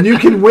 And you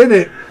can win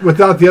it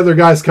without the other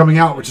guys coming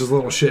out, which is a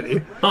little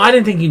shitty. Oh, I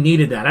didn't think you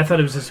needed that. I thought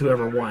it was just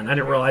whoever won. I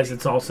didn't realize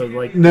it's also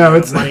like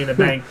it's Money in the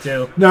Bank,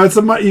 too. No,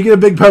 you get a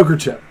big poker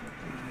chip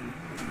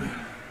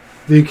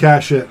that you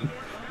cash in.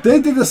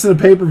 They did this in a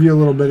pay-per-view a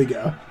little bit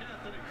ago.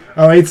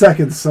 Oh, 8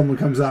 seconds. Someone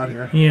comes out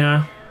here.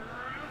 Yeah.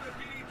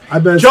 I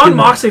bet it's John gonna-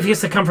 Moxley, if he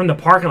has to come from the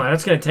parking lot,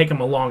 that's going to take him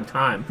a long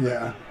time.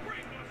 Yeah.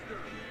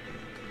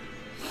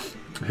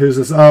 Who's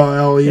this? Oh,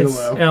 El It's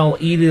Idolo. El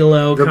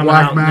Idolo The coming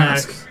Black out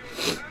Mask. next.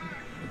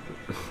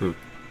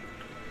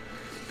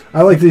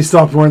 I like that he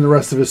stopped wearing the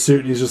rest of his suit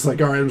and he's just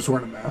like, all right, I'm just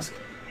wearing a mask.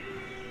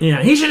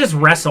 Yeah, he should just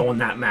wrestle in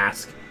that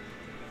mask.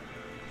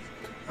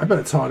 I bet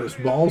it's hot as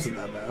balls in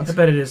that I mask.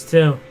 bet it is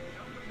too.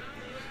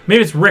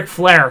 Maybe it's Ric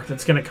Flair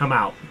that's going to come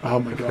out. Oh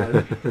my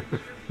god.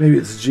 Maybe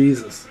it's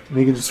Jesus. And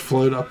he can just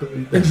float up.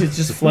 And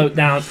Just float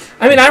down.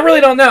 I mean, I really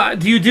don't know.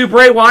 Do you do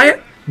Bray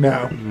Wyatt?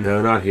 No.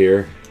 No, not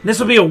here. This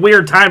would be a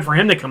weird time for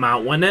him to come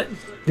out, wouldn't it?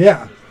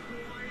 Yeah.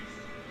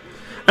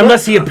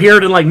 Unless he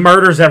appeared and, like,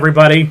 murders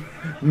everybody.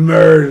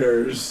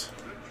 Murders.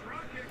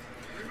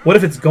 What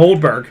if it's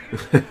Goldberg?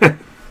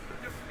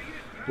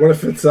 What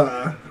if it's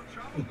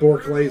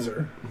Bork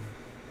Laser?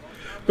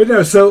 But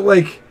no, so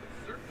like,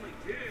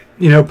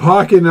 you know,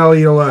 Pac and El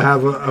Idolo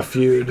have a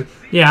feud.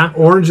 Yeah.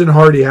 Orange and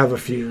Hardy have a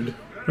feud.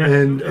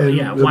 And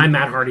yeah, why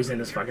Matt Hardy's in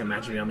this fucking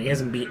match with him? He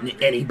hasn't beaten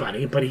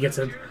anybody, but he gets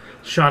a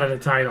shot at a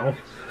title.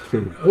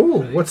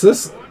 Ooh, what's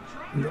this?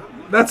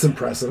 That's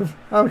impressive.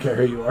 I don't care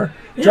who you are.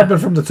 Yeah. Jumping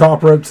from the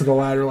top rope to the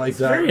ladder like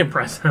that. Very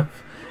impressive.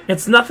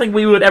 It's nothing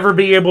we would ever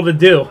be able to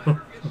do.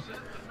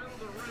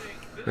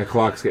 The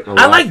clock's getting a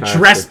lot I like faster.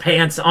 dress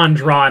pants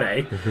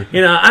Andrade.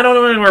 You know, I don't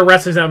know anywhere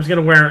wrestlers I was going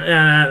to wear.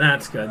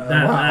 That's good.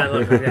 That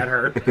looked like that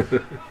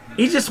hurt.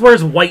 He just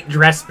wears white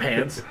dress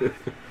pants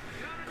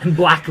and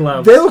black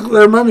gloves. They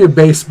remind me of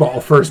baseball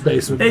first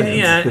baseman fans.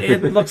 Yeah,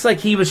 it looks like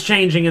he was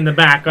changing in the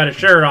back, got his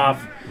shirt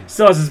off,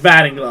 still has his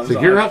batting gloves So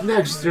on. you're up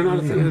next. You're not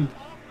at the end.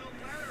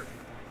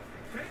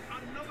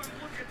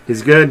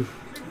 He's good.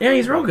 Yeah,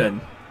 he's real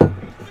good.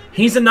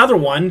 He's another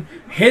one.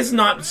 His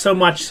not so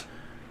much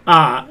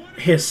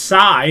his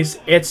size,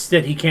 it's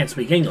that he can't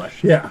speak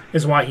English. Yeah.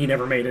 Is why he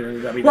never made it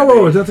in the WWE.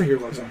 Whoa, don't take your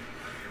gloves off.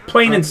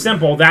 Plain and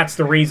simple, that's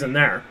the reason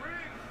there.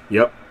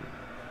 Yep.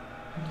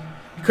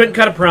 Couldn't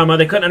cut a promo.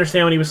 They couldn't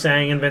understand what he was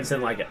saying, and Vince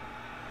didn't like it.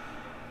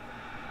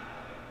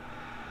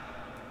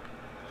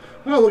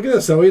 Oh, look at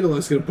this. El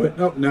Idolo's going to put...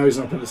 Oh, no, he's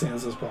not putting his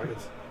hands in his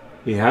pockets.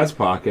 He has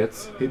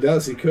pockets. He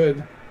does. He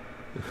could.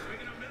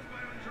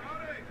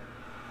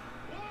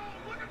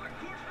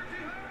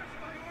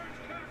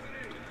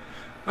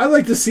 I'd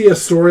like to see a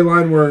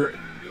storyline where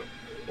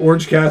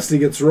Orange Cassidy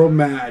gets real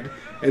mad,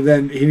 and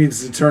then he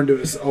needs to turn to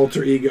his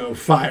alter ego,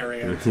 Fire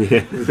Ant.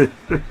 Yeah.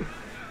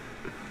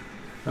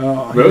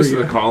 Oh, Most here of we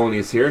the go.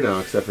 colony's here now,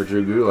 except for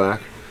Drew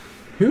Gulak.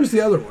 Who's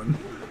the other one?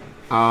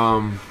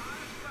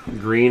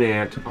 Green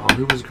Ant. Oh,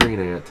 who was Green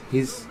Ant?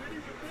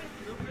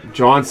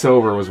 John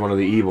Silver was one of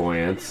the evil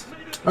ants.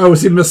 Oh,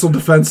 was he Missile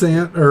Defense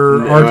Ant or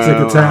No,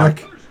 Arctic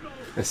Attack?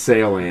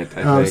 Assailant,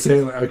 I Oh, think.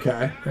 Sailor.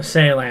 Okay.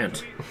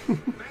 Assailant.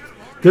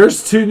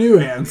 There's two new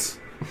ants.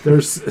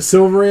 There's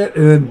Silver Ant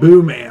and then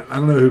Boom Ant. I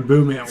don't know who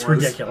Boom Ant It's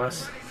was.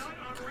 ridiculous.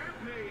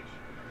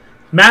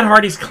 Matt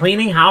Hardy's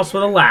cleaning house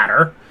with a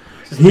ladder.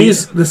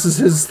 This is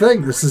his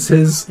thing. This is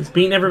his. He's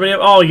beating everybody up.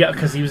 Oh, yeah,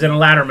 because he was in a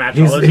ladder match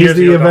all He's, those he's years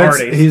the ago with the events,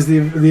 Hardys. He's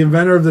the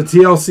inventor of the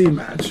TLC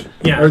match.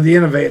 Yeah. Or the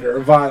innovator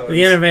of violence.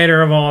 The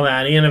innovator of all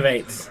that. He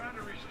innovates.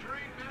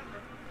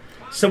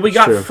 So we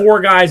got True.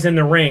 4 guys in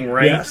the ring,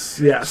 right?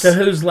 Yes. So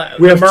who's left?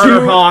 We The have Murder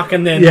 2 Hawk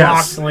and then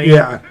Yes, Moxley.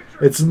 Yeah.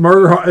 It's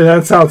Murder.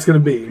 That's how it's going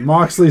to be.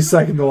 Moxley's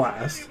second to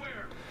last.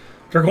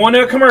 They're going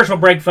to a commercial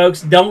break,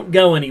 folks. Don't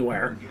go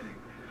anywhere.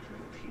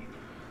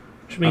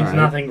 Which means All right.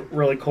 nothing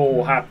really cool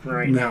will happen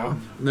right now.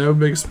 No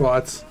big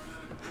spots.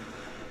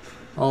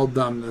 All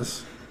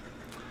dumbness.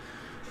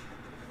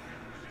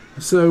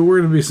 So we're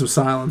going to be some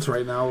silence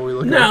right now while we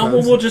look at No, our well,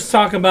 phones. we'll just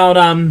talk about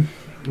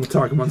We'll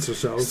talk amongst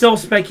ourselves. still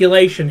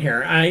speculation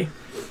here. I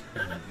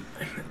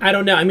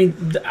don't know. I mean,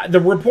 the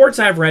reports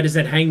I've read is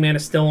that Hangman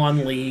is still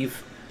on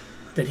leave,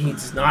 that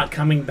he's not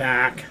coming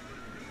back.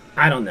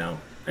 I don't know.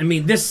 I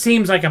mean, this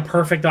seems like a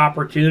perfect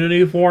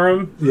opportunity for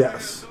him.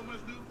 Yes.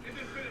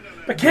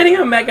 But Kenny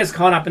Omega's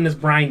caught up in this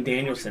Bryan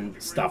Danielson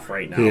stuff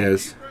right now. He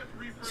is.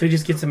 So he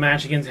just gets a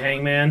match against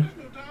Hangman.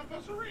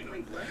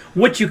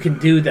 What you can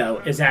do, though,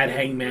 is add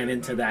Hangman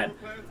into that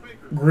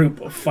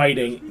group of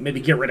fighting. Maybe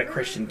get rid of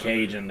Christian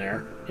Cage in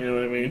there. You know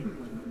what I mean?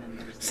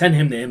 Send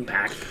him to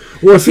Impact.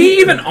 Well, Is he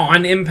even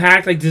on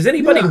Impact? Like, does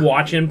anybody Yeah.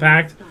 watch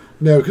Impact?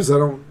 No, because I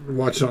don't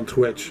watch it on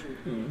Twitch.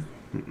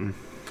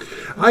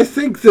 I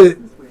think that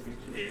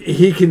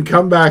he can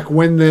come back,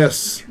 win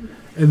this,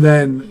 and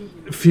then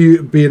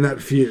be in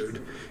that feud.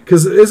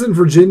 Because isn't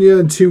Virginia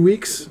in 2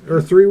 weeks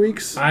or 3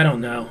 weeks? I don't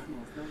know.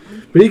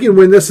 But he can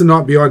win this and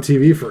not be on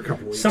TV for a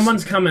couple weeks.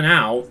 Someone's coming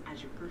out.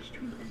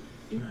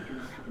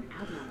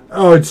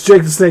 Oh, it's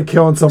Jake the Snake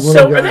killing some little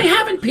So guy. are they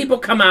having people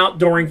come out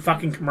during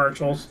fucking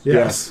commercials?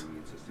 Yes.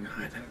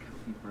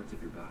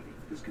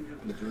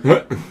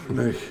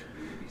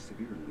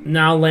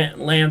 Now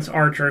Lance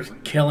Archer's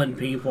killing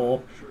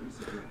people.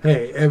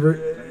 Hey,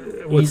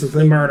 what's He's the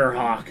thing? Murder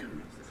Hawk.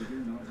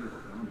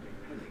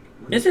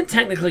 Isn't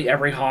technically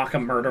every hawk a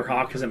murder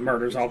hawk because it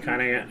murders all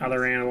kind of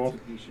other animals?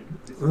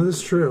 Well,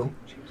 that's true.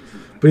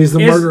 But he's the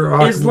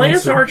murderer. Is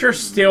Lance Archer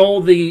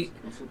still the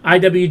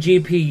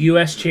IWGP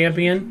US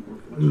champion?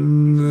 I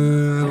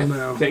don't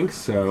know. I think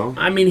so.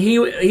 I mean,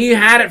 he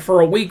had it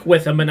for a week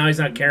with him, but now he's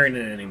not carrying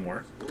it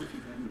anymore.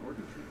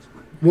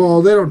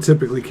 Well, they don't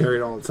typically carry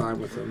it all the time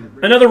with them.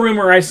 Another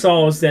rumor I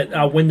saw is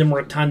that Wyndham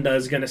Rotunda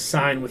is going to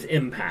sign with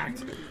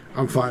Impact.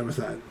 I'm fine with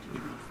that.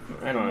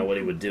 I don't know what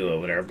he would do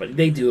over there, but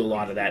they do a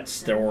lot of that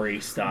story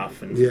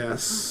stuff and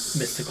Yes.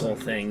 mystical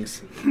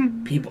things.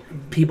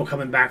 People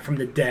coming back from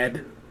the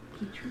dead.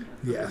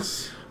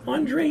 Yes.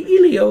 Andre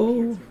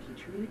Elio.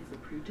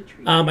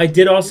 I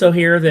did also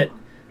hear that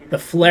the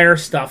Flair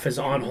stuff is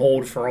on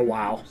hold for a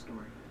while.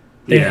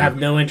 They have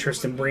no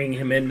interest in bringing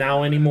him in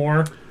now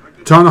anymore.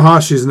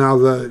 Tanahashi's now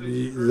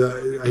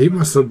he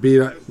must have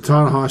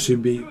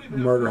Tanahashi beat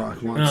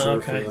Murderhawk once. Oh,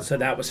 okay. So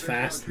that was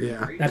fast.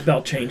 Yeah. That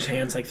belt changed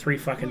hands like 3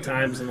 fucking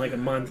times in like a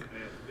month.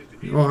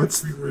 Well,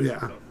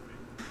 yeah.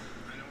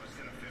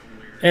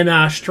 And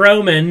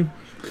Strowman.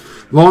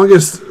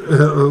 Longest,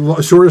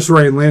 shortest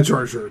reign, Lance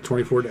Archer,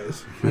 24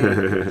 days.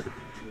 Braun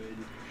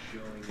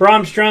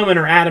Strowman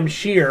or Adam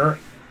Shear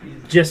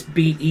just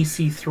beat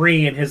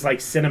EC3 in his like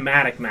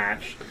cinematic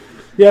match.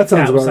 Yeah, that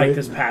sounds That was about like right.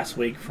 this past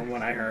week from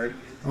what I heard.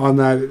 On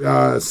that,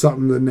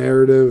 the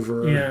narrative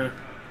or... Yeah.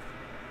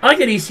 I like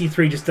that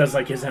EC3 just does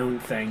like his own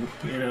thing,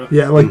 you know?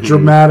 Yeah, like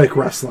dramatic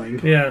wrestling.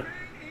 Yeah.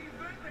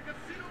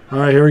 All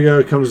right, here we go.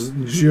 Here comes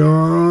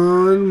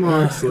John God,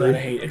 I Moxley.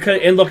 hate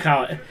it. And look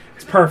how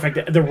it's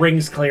perfect. The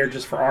ring's clear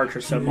just for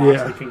Archer so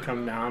Moxley can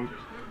come down.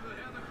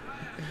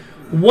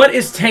 What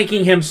is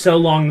taking him so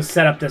long to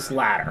set up this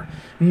ladder?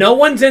 No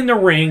one's in the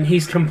ring.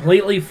 He's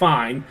completely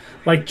fine.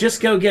 Like,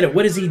 just go get it.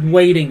 What is he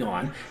waiting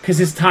on? Because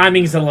his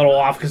timing's a little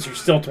off because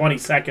there's still 20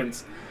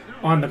 seconds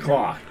on the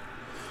clock.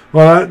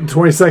 Well, that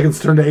 20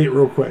 seconds turned to 8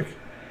 real quick.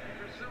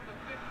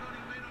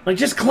 Like,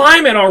 just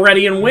climb it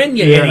already and win,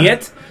 you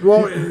idiot.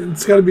 Well,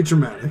 it's got to be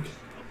dramatic.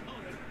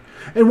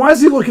 And why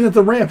is he looking at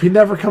the ramp? He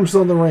never comes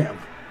on the ramp.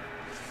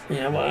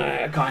 Yeah,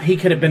 well, God, he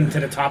could have been to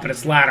the top of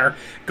this ladder,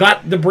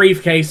 got the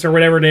briefcase or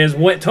whatever it is,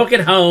 took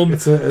it home,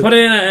 put it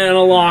in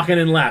a lock, and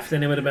then left,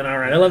 and it would have been all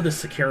right. I love the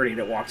security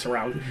that walks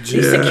around.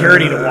 These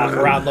security that walk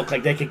around look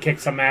like they could kick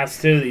some ass,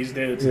 too, these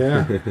dudes.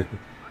 Yeah.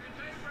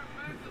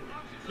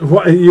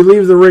 Well, you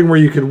leave the ring where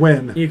you could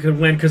win. You could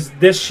win, because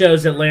this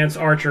shows that Lance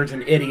Archer's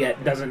an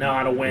idiot, doesn't know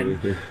how to win,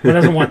 and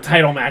doesn't want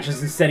title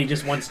matches. Instead, he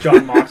just wants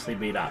John Moxley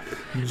beat up.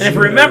 And if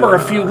you remember,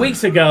 a few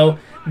weeks ago,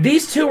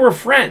 these two were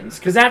friends,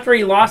 because after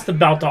he lost the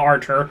belt to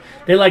Archer,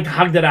 they like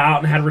hugged it out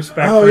and had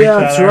respect for each other. Oh, yeah,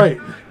 that's right.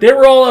 They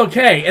were all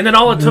okay, and then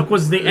all it took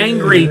was the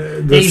angry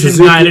Asian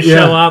Suzuki guy to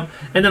show up,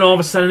 and then all of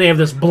a sudden they have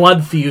this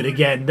blood feud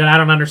again that I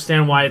don't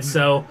understand why it's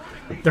so...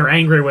 They're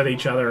angry with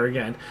each other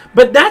again.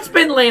 But that's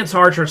been Lance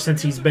Archer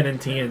since he's been in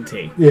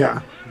TNT.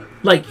 Yeah.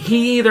 Like,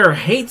 he either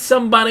hates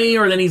somebody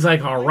or then he's,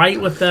 like, all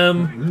right with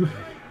them. Remember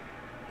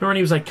when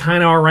he was, like,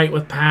 kind of all right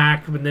with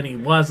Pac, but then he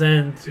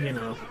wasn't, you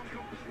know.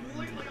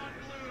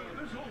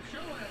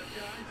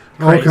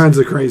 All kinds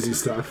of crazy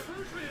stuff.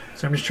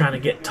 So I'm just trying to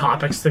get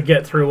topics to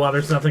get through while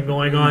there's nothing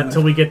going on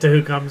until we get to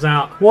who comes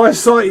out. Well, I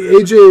saw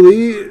AJ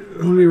Lee.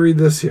 Let me read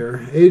this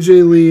here.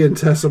 AJ Lee and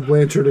Tessa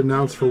Blanchard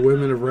announced for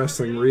Women of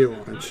Wrestling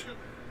relaunch.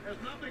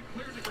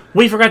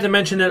 We forgot to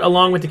mention that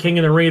along with the King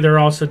of the Ring, they're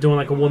also doing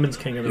like a Women's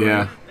King of the Ring.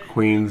 Yeah,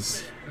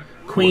 Queens.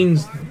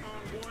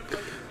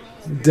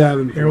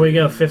 Davenport. Here we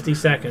go, 50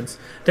 seconds.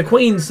 The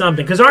Queen's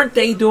something. Because aren't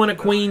they doing a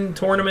Queen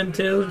tournament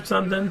too or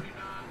something?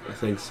 I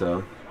think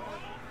so.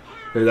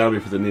 Maybe that'll be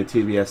for the new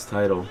TBS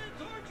title.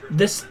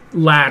 This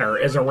ladder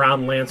is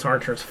around Lance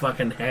Archer's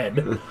fucking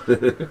head.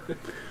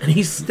 And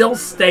he's still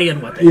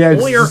staying with it. Yeah,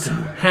 pull your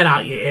head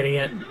out, you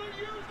idiot.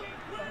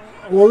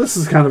 Well, this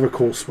is kind of a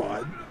cool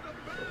spot.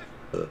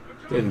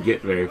 Didn't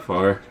get very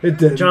far. It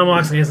did. John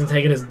Moxley hasn't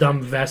taken his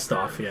dumb vest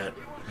off yet.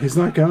 He's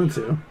not going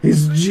to.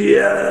 He's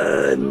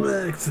John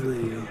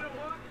Moxley.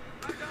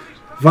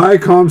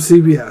 Viacom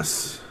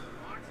CBS.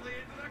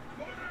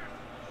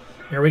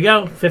 Here we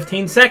go.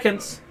 15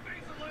 seconds.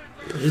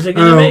 Who's it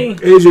going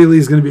to be? AJ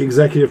Lee's going to be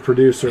executive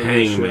producer.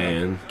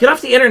 Hangman. Get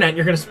off the internet.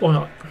 You're going to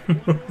spoil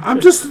it. I'm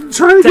just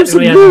trying to get some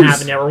news. It hasn't news.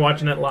 happened yet. We're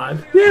watching it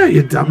live. Yeah,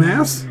 you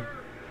dumbass.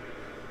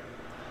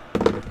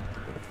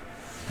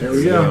 There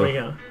we go. There we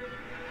go.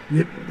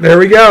 There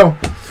we go.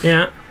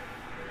 Yeah.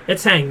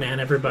 It's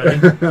Hangman, everybody.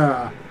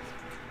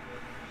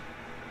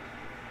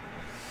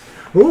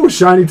 Ooh,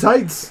 shiny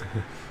tights.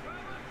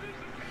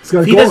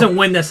 If he doesn't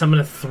win this, I'm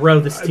going to throw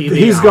this TV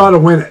He's got to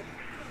win it.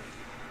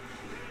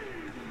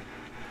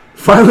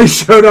 Finally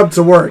showed up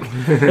to work.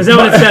 Is that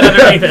what it said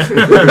underneath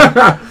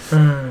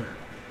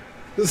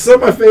it? Some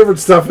of my favorite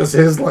stuff is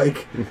his,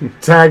 like,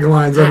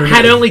 taglines. I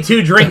had only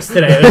 2 drinks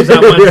today. There's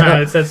that one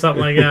time it said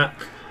something like that.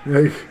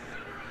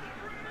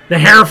 The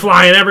hair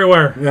flying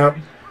everywhere. Yep.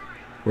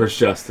 Where's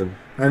Justin?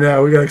 I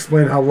know. We got to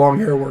explain how long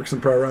hair works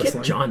in pro wrestling.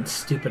 Get John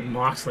stupid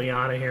Moxley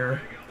out of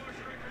here.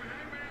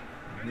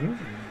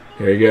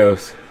 Here he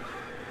goes.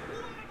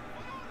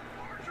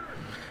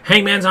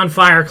 Hangman's on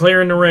fire,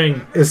 clearing the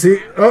ring. Is he?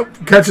 Oh,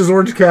 catches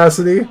Orange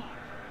Cassidy.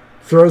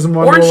 Throws him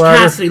on Orange the ladder.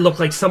 Cassidy looked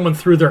like someone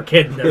threw their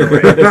kid into the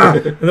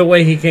ring. The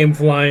way he came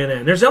flying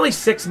in. There's only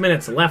 6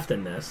 minutes left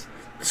in this.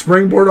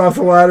 Springboard off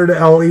the ladder to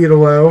El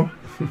Idolo.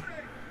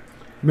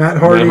 Matt Matt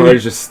Hardy.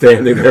 Hardy's just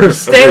standing there.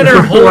 Standing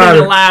there holding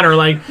the ladder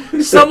like,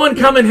 someone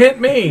come and hit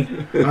me.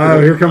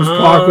 Oh, here comes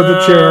Pac with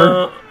a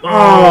chair.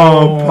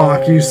 Oh,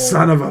 Pac, you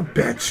son of a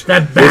bitch.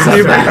 That You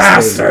bastard.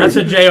 bastard. That's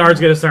what JR's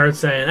going to start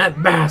saying.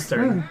 That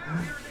bastard.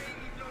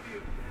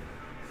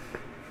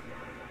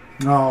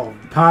 Oh,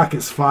 Pac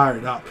is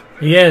fired up.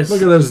 He is.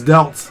 Look at those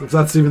delts, if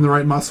that's even the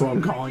right muscle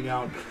I'm calling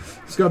out.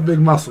 He's got big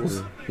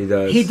muscles. He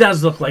does. He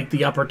does look like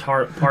the upper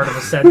part of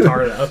a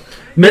centaur, though.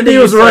 Mindy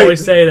used was to right.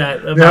 always say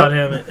that about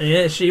him.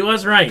 Yeah, she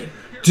was right.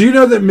 Do you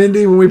know that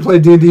Mindy, when we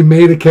played D&D,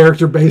 made a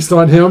character based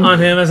on him? On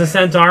him as a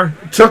centaur.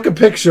 Took a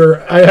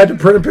picture. I had to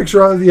print a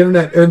picture on the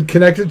internet and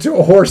connect it to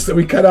a horse that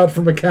we cut out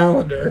from a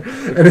calendar.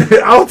 And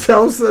I'll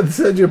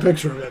send you a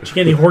picture of it. Did you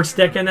get any horse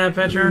dick in that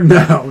picture?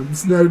 No,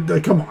 it's no.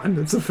 Come on,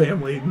 it's a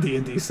family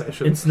D&D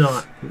session. It's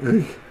not.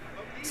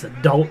 It's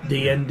adult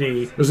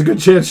D&D. There's a good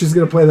chance she's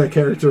going to play that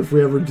character if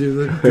we ever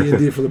do the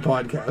D&D for the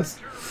podcast.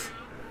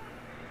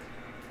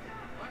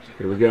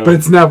 Here we go. But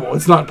it's Neville.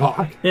 It's not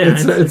Pac. Yeah,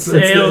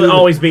 it'll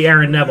always be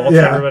Aaron Neville to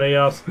Yeah. everybody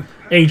else.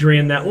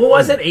 Adrian Neville. What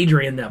was it?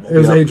 Adrian Neville. It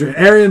was Adrian.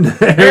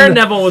 Aaron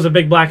Neville was a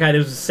big black guy. He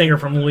was a singer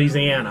from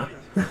Louisiana.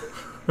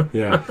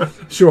 Yeah.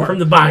 Sure. From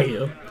the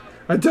Bayou.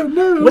 I don't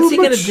know. What's he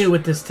going to do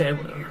with this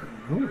table?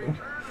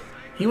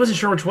 He wasn't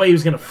sure which way he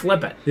was going to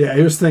flip it. Yeah,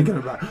 he was thinking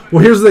about it.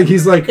 Well, here's the thing.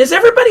 He's like, Is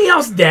everybody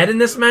else dead in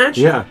this match?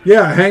 Yeah.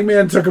 yeah,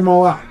 Hangman took them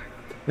all out.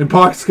 And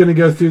Pac's going to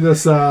go through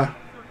this.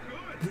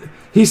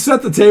 He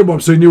set the table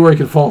up so he knew where he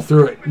could fall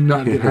through it and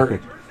not get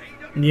hurt.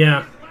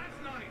 Yeah.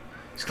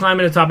 He's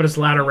climbing the top of this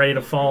ladder ready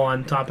to fall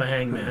on top of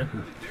Hangman.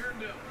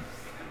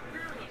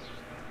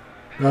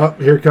 Oh,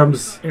 here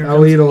comes Here El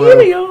comes Idolo.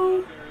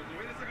 Elio.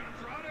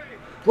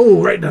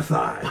 Oh, right in the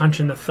thigh. Punch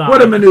in the thigh.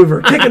 What a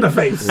maneuver. Kick in the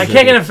face. A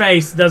kick in the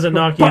face doesn't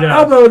knock you down.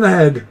 Elbow in the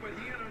head.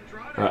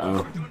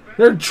 Uh-oh.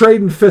 They're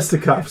trading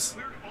fisticuffs.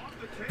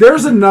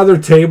 There's another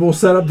table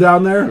set up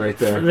down there. Right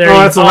there. There Oh, you-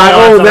 that's a ladder.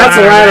 Oh, that's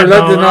a ladder.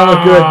 That did not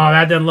look good. Oh,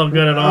 that didn't look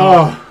good at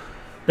all. Oh,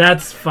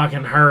 That's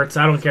fucking hurts.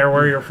 I don't care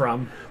where you're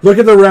from. look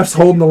at the refs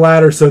holding the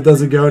ladder so it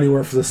doesn't go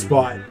anywhere for the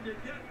spot.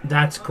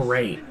 That's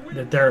great.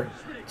 That they're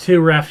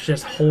two refs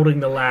just holding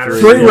the ladder.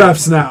 Three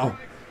refs now.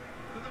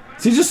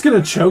 Is he just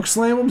going to choke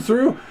slam him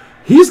through?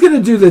 He's going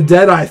to do the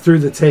Deadeye through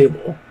the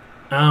table.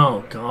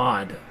 Oh,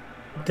 God.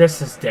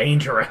 This is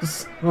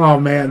dangerous. Oh,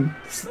 man.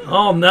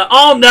 Oh, no.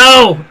 Oh,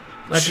 no.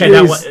 Okay,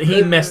 Jeez.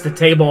 he missed the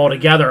table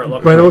altogether. It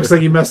looked But it like. looks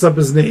like he messed up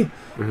his knee.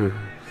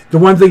 The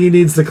one thing he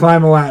needs to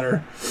climb a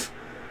ladder.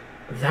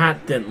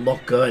 That didn't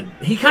look good.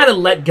 He kind of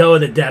let go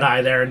of the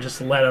Deadeye there and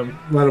just let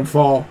him.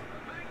 Fall.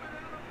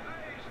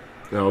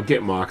 No,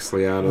 get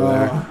Moxley out of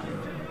there.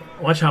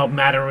 Watch how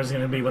mad it was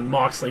going to be when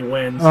Moxley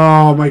wins.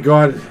 Oh, my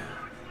God.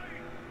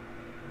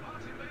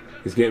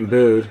 He's getting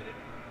booed.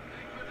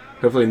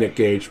 Hopefully Nick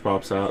Gage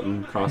pops out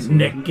and costs him.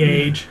 Nick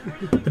Gage,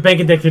 the bank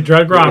addicted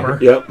drug robber.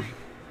 Yep.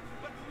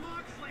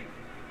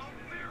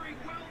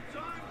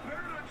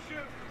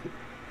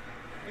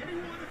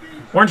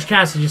 Orange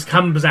Cassidy just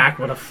comes back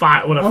with a Oh,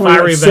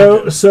 fiery yeah,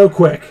 vengeance. so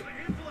quick.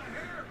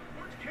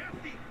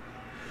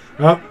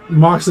 Oh,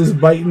 Moxley's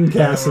biting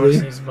Cassidy.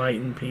 He's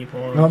biting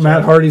people. Oh,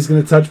 Matt Hardy's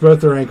going to touch both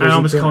their ankles. I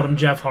almost called him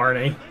Jeff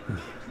Hardy.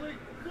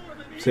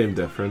 Same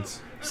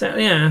difference. So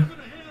yeah,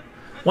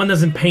 one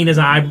doesn't paint his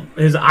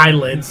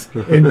eyelids.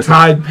 In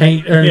Tide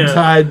paint, or in Yeah.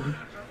 Tide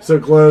so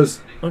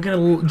close. I'm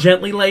gonna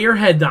gently lay your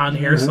head down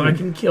here so I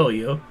can kill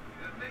you.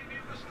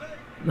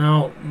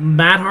 Now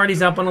Matt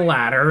Hardy's up on a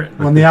ladder.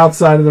 On the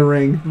outside of the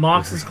ring.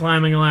 Mox is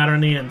climbing a ladder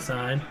on the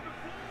inside.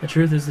 The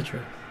truth is the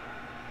truth.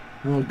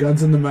 Oh,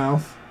 guns in the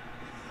mouth.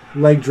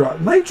 Leg drop.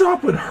 Leg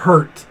drop would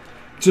hurt.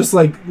 Just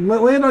like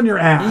land on your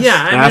ass. Yeah,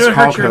 I Ask mean, it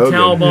hurt Hulk your Hogan.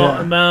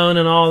 tailbone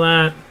and all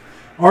that.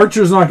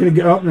 Archer's not going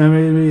to go. Oh, no,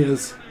 maybe he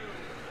is.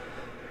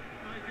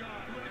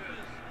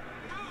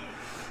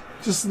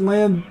 Just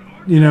land,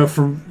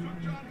 from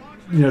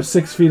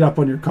 6 feet up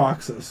on your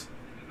coccyx.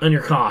 On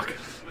your cock.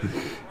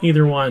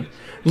 Either one.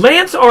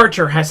 Lance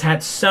Archer has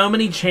had so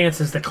many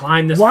chances to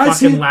climb this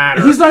fucking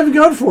ladder. He's not even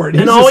going for it.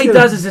 And all he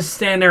does is just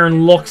stand there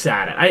and looks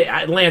at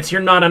it. Lance,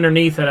 you're not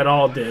underneath it at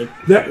all, dude.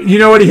 You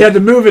know what? He had to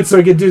move it so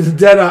he could do the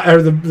dead eye,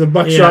 or the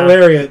buckshot Yeah.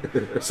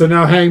 lariat. So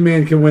now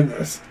Hangman can win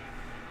this.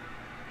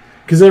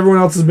 Because everyone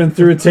else has been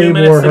through a 2 table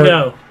minutes or to hurt.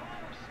 go.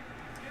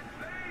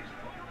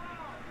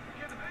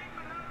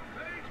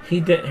 He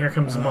did. Here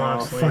comes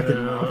Moxley.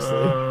 fucking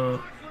Moxley.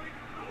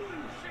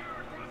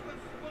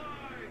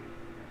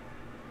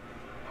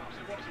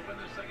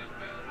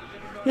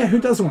 Yeah,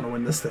 who doesn't want to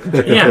win this thing?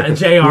 Yeah, and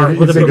JR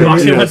with It's a a good-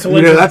 Moxley yeah, wants to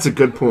win. That's a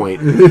good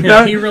point.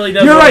 Yeah, he really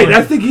does. You're wanna right. win.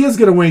 I think he is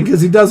going to win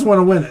because he does want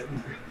to win it.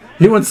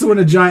 He wants to win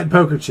a giant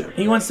poker chip.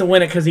 He wants to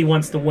win it because he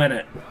wants to win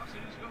it.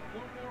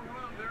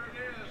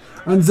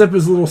 Unzip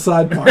his little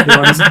side pocket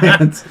on his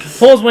pants.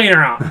 Pull his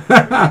wiener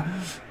out.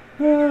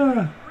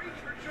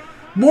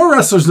 More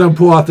wrestlers don't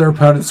pull out their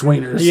opponent's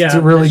wieners Yeah,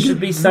 to really it should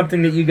be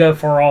something that you go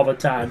for all the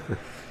time.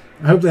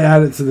 I hope they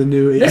add it to the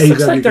new This AEW.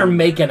 looks like they're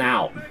making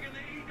out.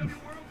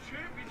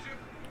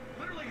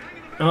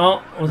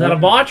 Oh, was that a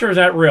botch or is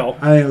that real?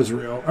 I think it was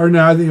real. Or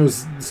no, I think it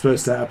was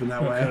supposed to happen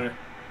that way. Okay.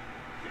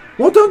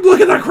 Well, don't look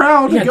at the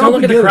crowd. Yeah, Go don't up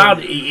look and at the get crowd,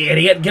 it. you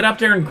idiot. Get up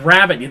there and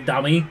grab it, you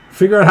dummy.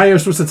 Figure out how you're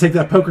supposed to take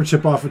that poker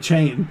chip off a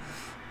chain.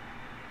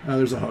 Oh,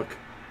 there's a hook.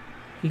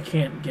 He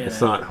can't get it.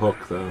 It's not Hook,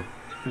 though.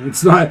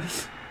 It's not.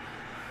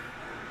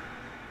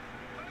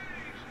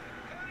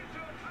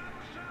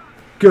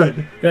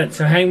 Good. Good.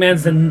 So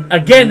Hangman's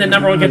again the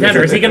number one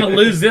contender. Is he going to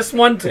lose this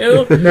one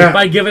too No.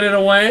 by giving it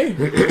away?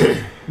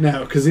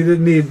 No, because he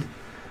didn't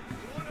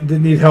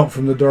need help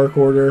from the Dark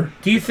Order.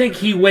 Do you think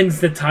he wins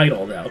the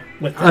title though?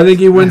 I think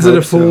he wins it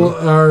hope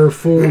at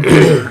full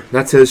gear.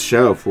 That's his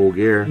show, Full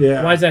Gear.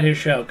 Yeah. Why is that his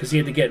show? Because he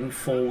had to get in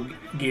full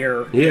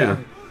gear. Yeah.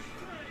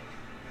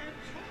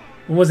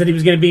 Was it he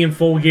was going to be in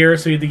full gear,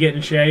 so he had to get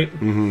in shape?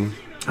 Mm-hmm.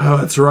 Oh,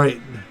 that's right.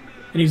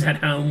 And he was at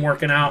home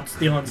working out,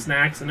 stealing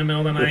snacks in the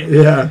middle of the night.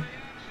 Yeah.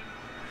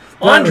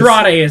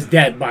 Andrade is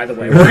dead, by the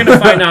way. We're going to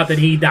find out that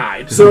he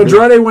died. So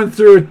Andrade went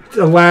through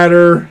a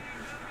ladder.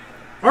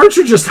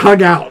 Archer just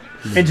hung out.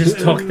 And just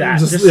took that.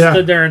 Just yeah.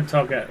 stood there and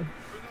took it.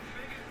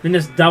 In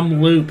this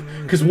dumb loop.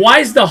 Because why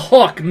is the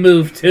hook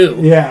move too?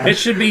 Yeah. It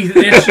should be.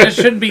 It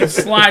shouldn't be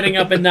sliding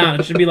up and down.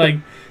 It should be like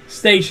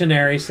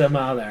stationary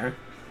somehow there.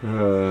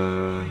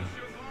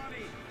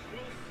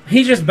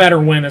 He just better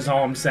win is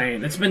all I'm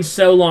saying. It's been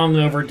so long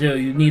overdue.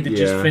 You need to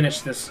just finish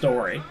this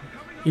story.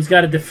 He's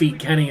got to defeat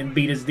Kenny and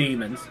beat his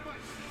demons.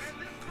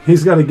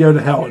 He's got to go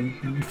to hell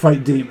and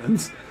fight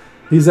demons.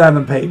 He's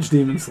Adam Page,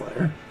 Demon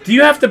Slayer. Do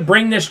you have to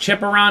bring this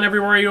chip around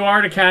everywhere you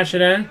are to cash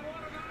it in?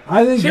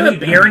 I think. Do you have a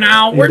beer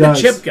now? Where'd the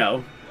chip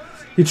go?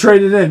 He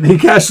traded in. He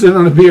cashed in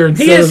on a beer.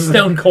 He is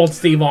Stone Cold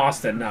Steve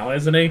Austin now,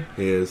 isn't he?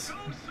 He is.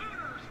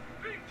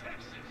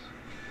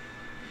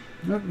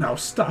 No,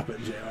 stop it,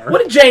 JR.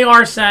 What did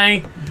JR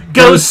say?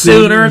 Go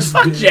Sooners.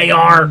 Fuck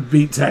JR.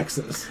 Beat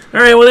Texas. All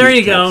right, well, there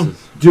you go.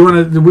 Texas. Do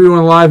we want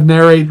to live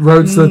narrate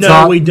Roads to the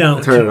Top? No, we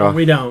don't. Turn it off.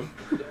 We don't.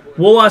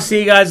 We'll see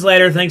you guys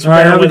later. Thanks for All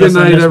right, bearing have a with good us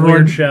on night, this everyone.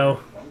 weird show.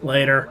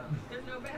 Later.